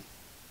me.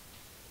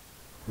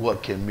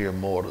 What can mere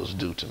mortals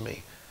do to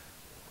me?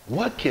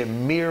 What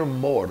can mere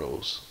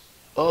mortals,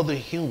 other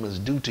humans,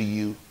 do to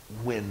you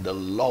when the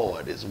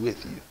Lord is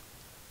with you?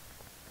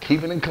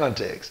 Keep it in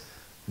context.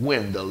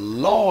 When the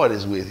Lord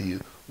is with you,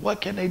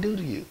 what can they do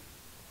to you?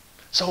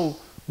 So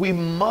we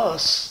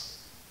must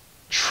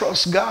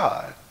trust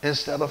God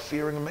instead of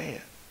fearing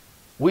man.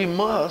 We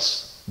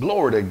must,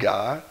 glory to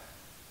God,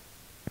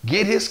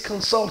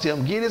 consult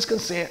him, get his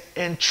consent,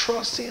 and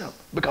trust him.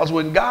 Because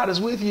when God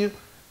is with you,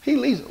 he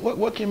leads.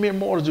 What can mere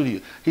mortals do to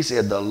you? He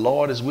said, the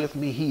Lord is with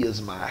me. He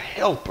is my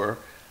helper.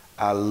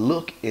 I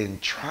look in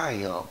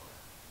triumph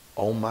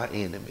on my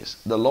enemies.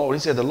 The Lord, he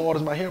said, the Lord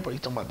is my helper. He's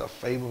talking about the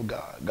favor of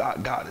God.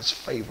 God is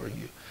favoring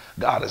you.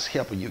 God is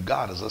helping you.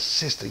 God is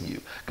assisting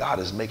you. God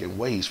is making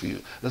ways for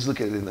you. Let's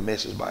look at it in the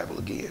Message Bible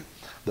again.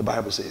 The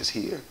Bible says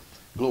here,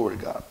 glory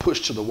to God,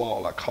 pushed to the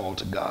wall, I called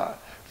to God.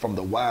 From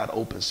the wide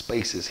open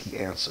spaces, he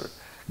answered.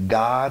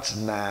 God's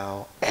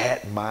now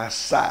at my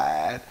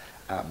side.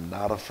 I'm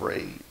not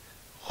afraid.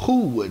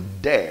 Who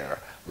would dare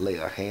lay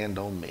a hand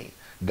on me?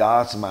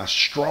 God's my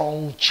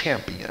strong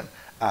champion.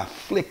 I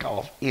flick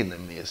off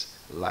enemies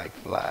like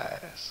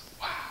flies.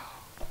 Wow.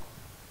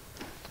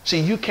 See,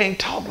 you can't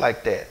talk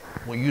like that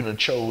when you done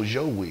chose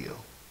your will.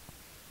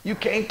 You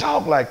can't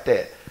talk like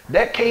that.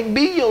 That can't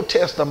be your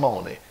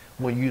testimony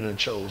when you done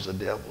chose the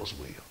devil's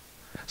will.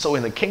 So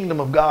in the kingdom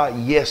of God,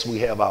 yes, we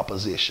have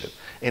opposition.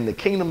 In the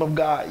kingdom of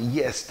God,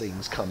 yes,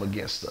 things come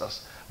against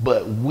us.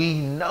 But we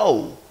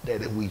know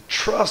that if we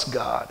trust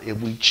God,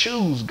 if we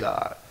choose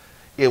God,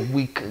 if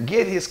we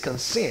get his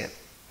consent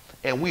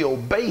and we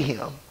obey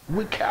him,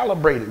 we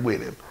calibrated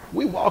with him,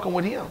 we walking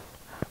with him,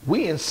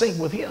 we in sync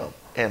with him.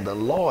 And the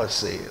Lord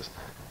says,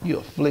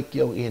 you'll flick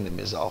your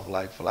enemies off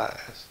like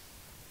flies.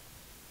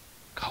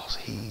 because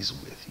he's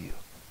with you.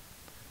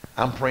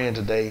 I'm praying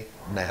today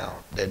now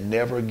that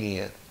never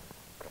again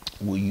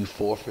will you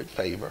forfeit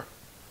favor.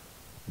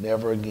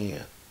 Never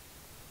again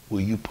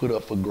will you put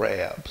up for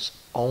grabs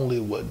only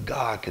what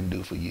God can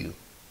do for you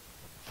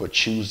for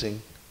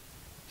choosing,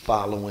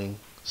 following,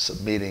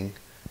 submitting,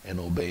 and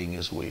obeying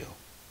his will.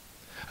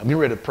 I'm getting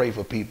ready to pray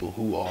for people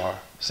who are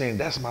saying,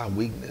 that's my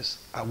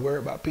weakness. I worry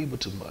about people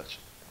too much.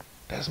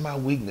 That's my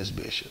weakness,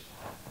 Bishop.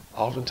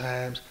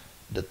 Oftentimes,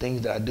 the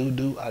things that I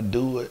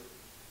do it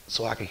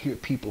so I can hear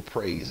people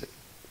praise it,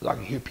 so I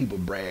can hear people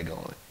brag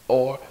on it.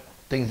 Or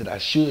things that I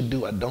should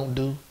do, I don't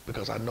do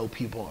because I know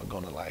people aren't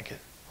going to like it.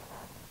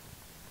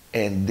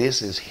 And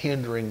this is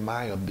hindering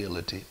my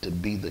ability to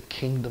be the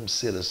kingdom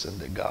citizen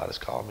that God has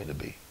called me to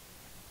be.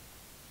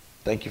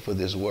 Thank you for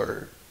this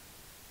word.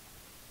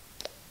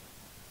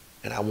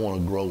 And I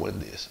want to grow in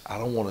this. I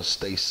don't want to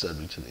stay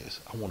subject to this.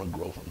 I want to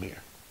grow from here.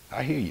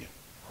 I hear you.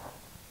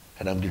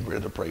 And I'm getting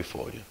ready to pray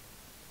for you.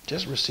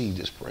 Just receive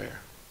this prayer.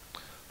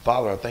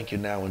 Father, I thank you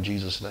now in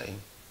Jesus'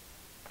 name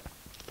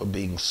for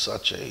being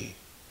such a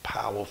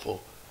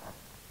powerful,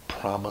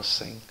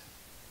 promising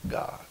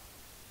God.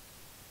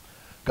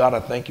 God, I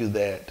thank you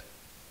that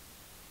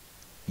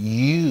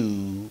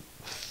you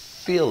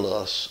fill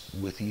us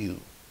with you.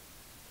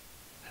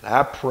 And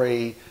I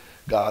pray,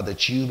 God,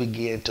 that you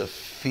begin to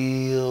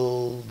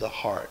fill the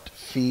heart,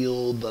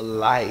 fill the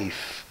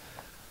life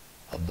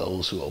of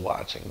those who are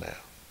watching now.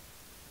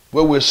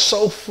 Where we're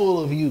so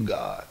full of you,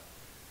 God,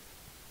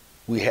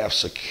 we have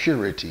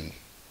security,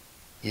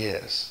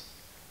 yes,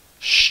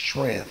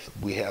 strength.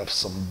 We have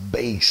some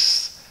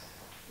base,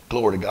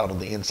 glory to God, on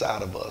the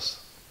inside of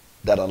us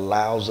that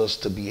allows us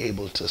to be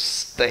able to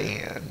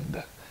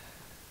stand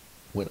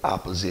when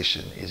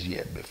opposition is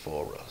yet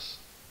before us.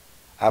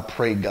 I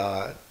pray,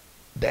 God,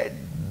 that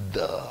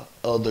the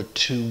other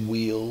two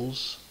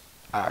wills,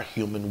 our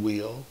human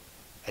will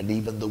and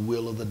even the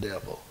will of the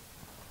devil,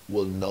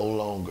 will no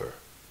longer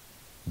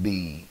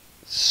be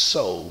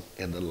so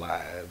in the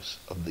lives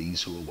of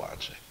these who are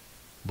watching,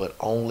 but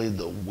only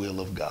the will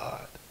of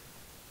God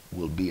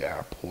will be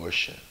our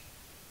portion.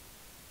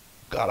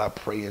 God, I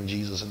pray in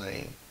Jesus'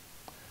 name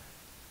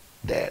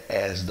that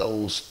as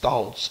those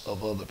thoughts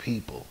of other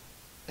people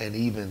and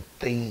even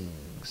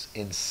things,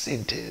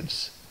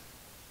 incentives,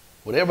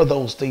 whatever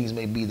those things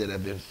may be that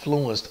have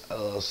influenced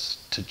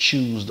us to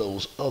choose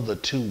those other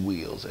two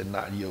wills and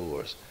not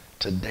yours,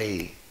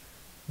 today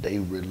they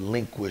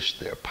relinquish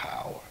their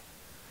power.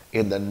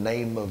 In the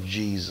name of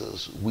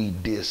Jesus, we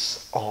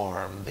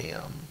disarm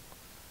them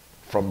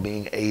from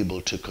being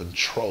able to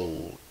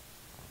control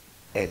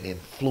and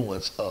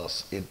influence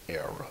us in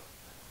error.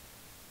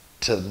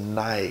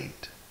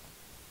 Tonight,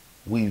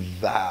 we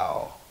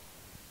vow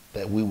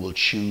that we will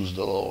choose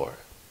the Lord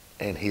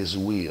and his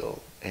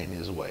will and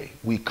his way.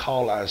 We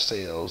call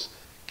ourselves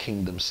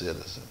kingdom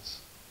citizens.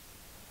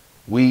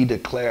 We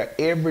declare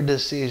every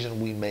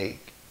decision we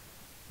make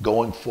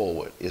going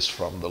forward is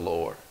from the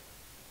Lord.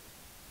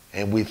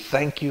 And we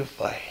thank you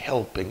for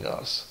helping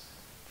us,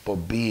 for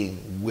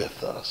being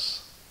with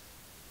us.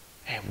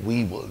 And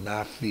we will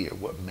not fear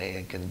what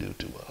man can do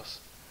to us.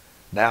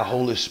 Now,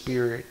 Holy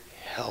Spirit,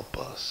 help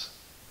us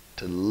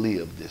to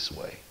live this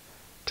way,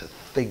 to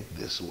think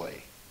this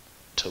way,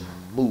 to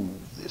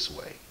move this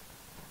way,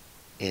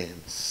 in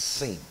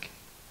sync,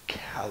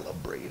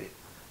 calibrated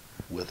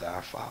with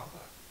our Father.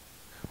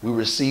 We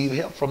receive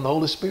help from the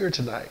Holy Spirit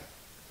tonight.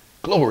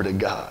 Glory to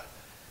God.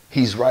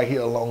 He's right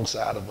here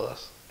alongside of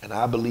us. And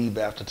I believe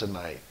after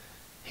tonight,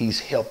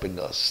 he's helping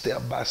us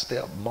step by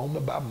step,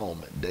 moment by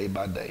moment, day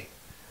by day,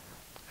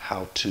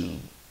 how to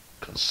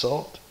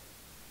consult,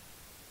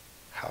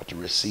 how to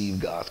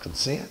receive God's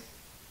consent,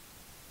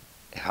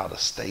 and how to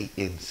stay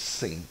in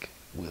sync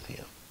with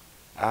him.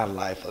 Our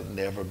life will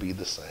never be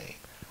the same.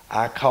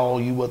 I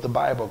call you what the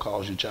Bible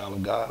calls you, child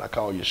of God. I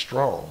call you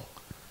strong.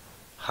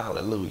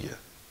 Hallelujah.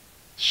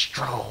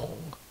 Strong.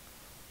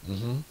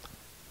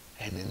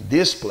 And in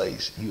this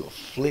place, you'll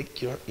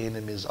flick your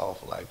enemies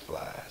off like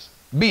flies.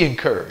 Be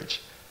encouraged.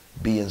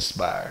 Be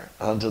inspired.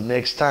 Until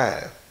next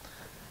time,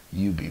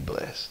 you be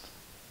blessed.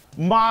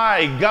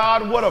 My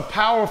God, what a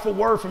powerful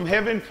word from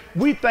heaven.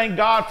 We thank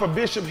God for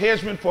Bishop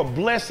Hedgeman for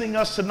blessing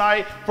us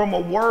tonight from a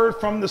word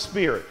from the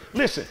Spirit.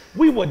 Listen,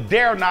 we would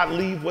dare not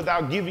leave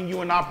without giving you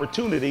an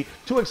opportunity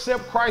to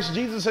accept Christ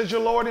Jesus as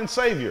your Lord and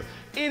Savior.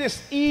 It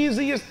is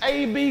easy as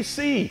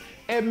ABC.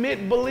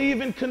 Admit, believe,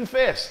 and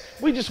confess.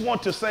 We just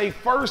want to say,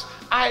 first,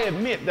 I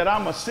admit that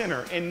I'm a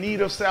sinner in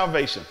need of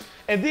salvation.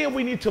 And then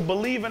we need to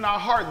believe in our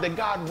heart that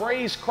God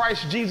raised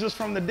Christ Jesus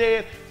from the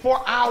dead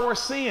for our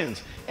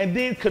sins. And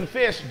then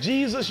confess,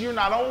 Jesus, you're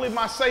not only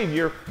my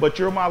Savior, but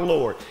you're my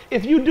Lord.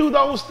 If you do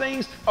those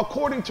things,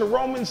 according to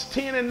Romans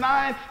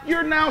 10:9,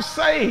 you're now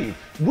saved.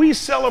 We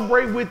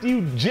celebrate with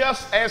you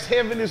just as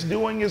heaven is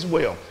doing as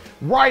well.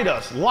 Write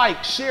us,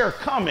 like, share,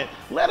 comment.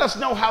 Let us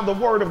know how the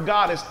Word of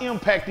God is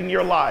impacting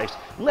your lives.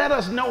 Let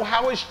us know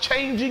how it's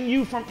changing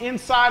you from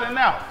inside and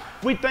out.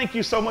 We thank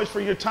you so much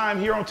for your time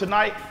here on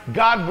tonight.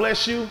 God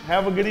bless you.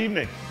 Have a good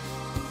evening.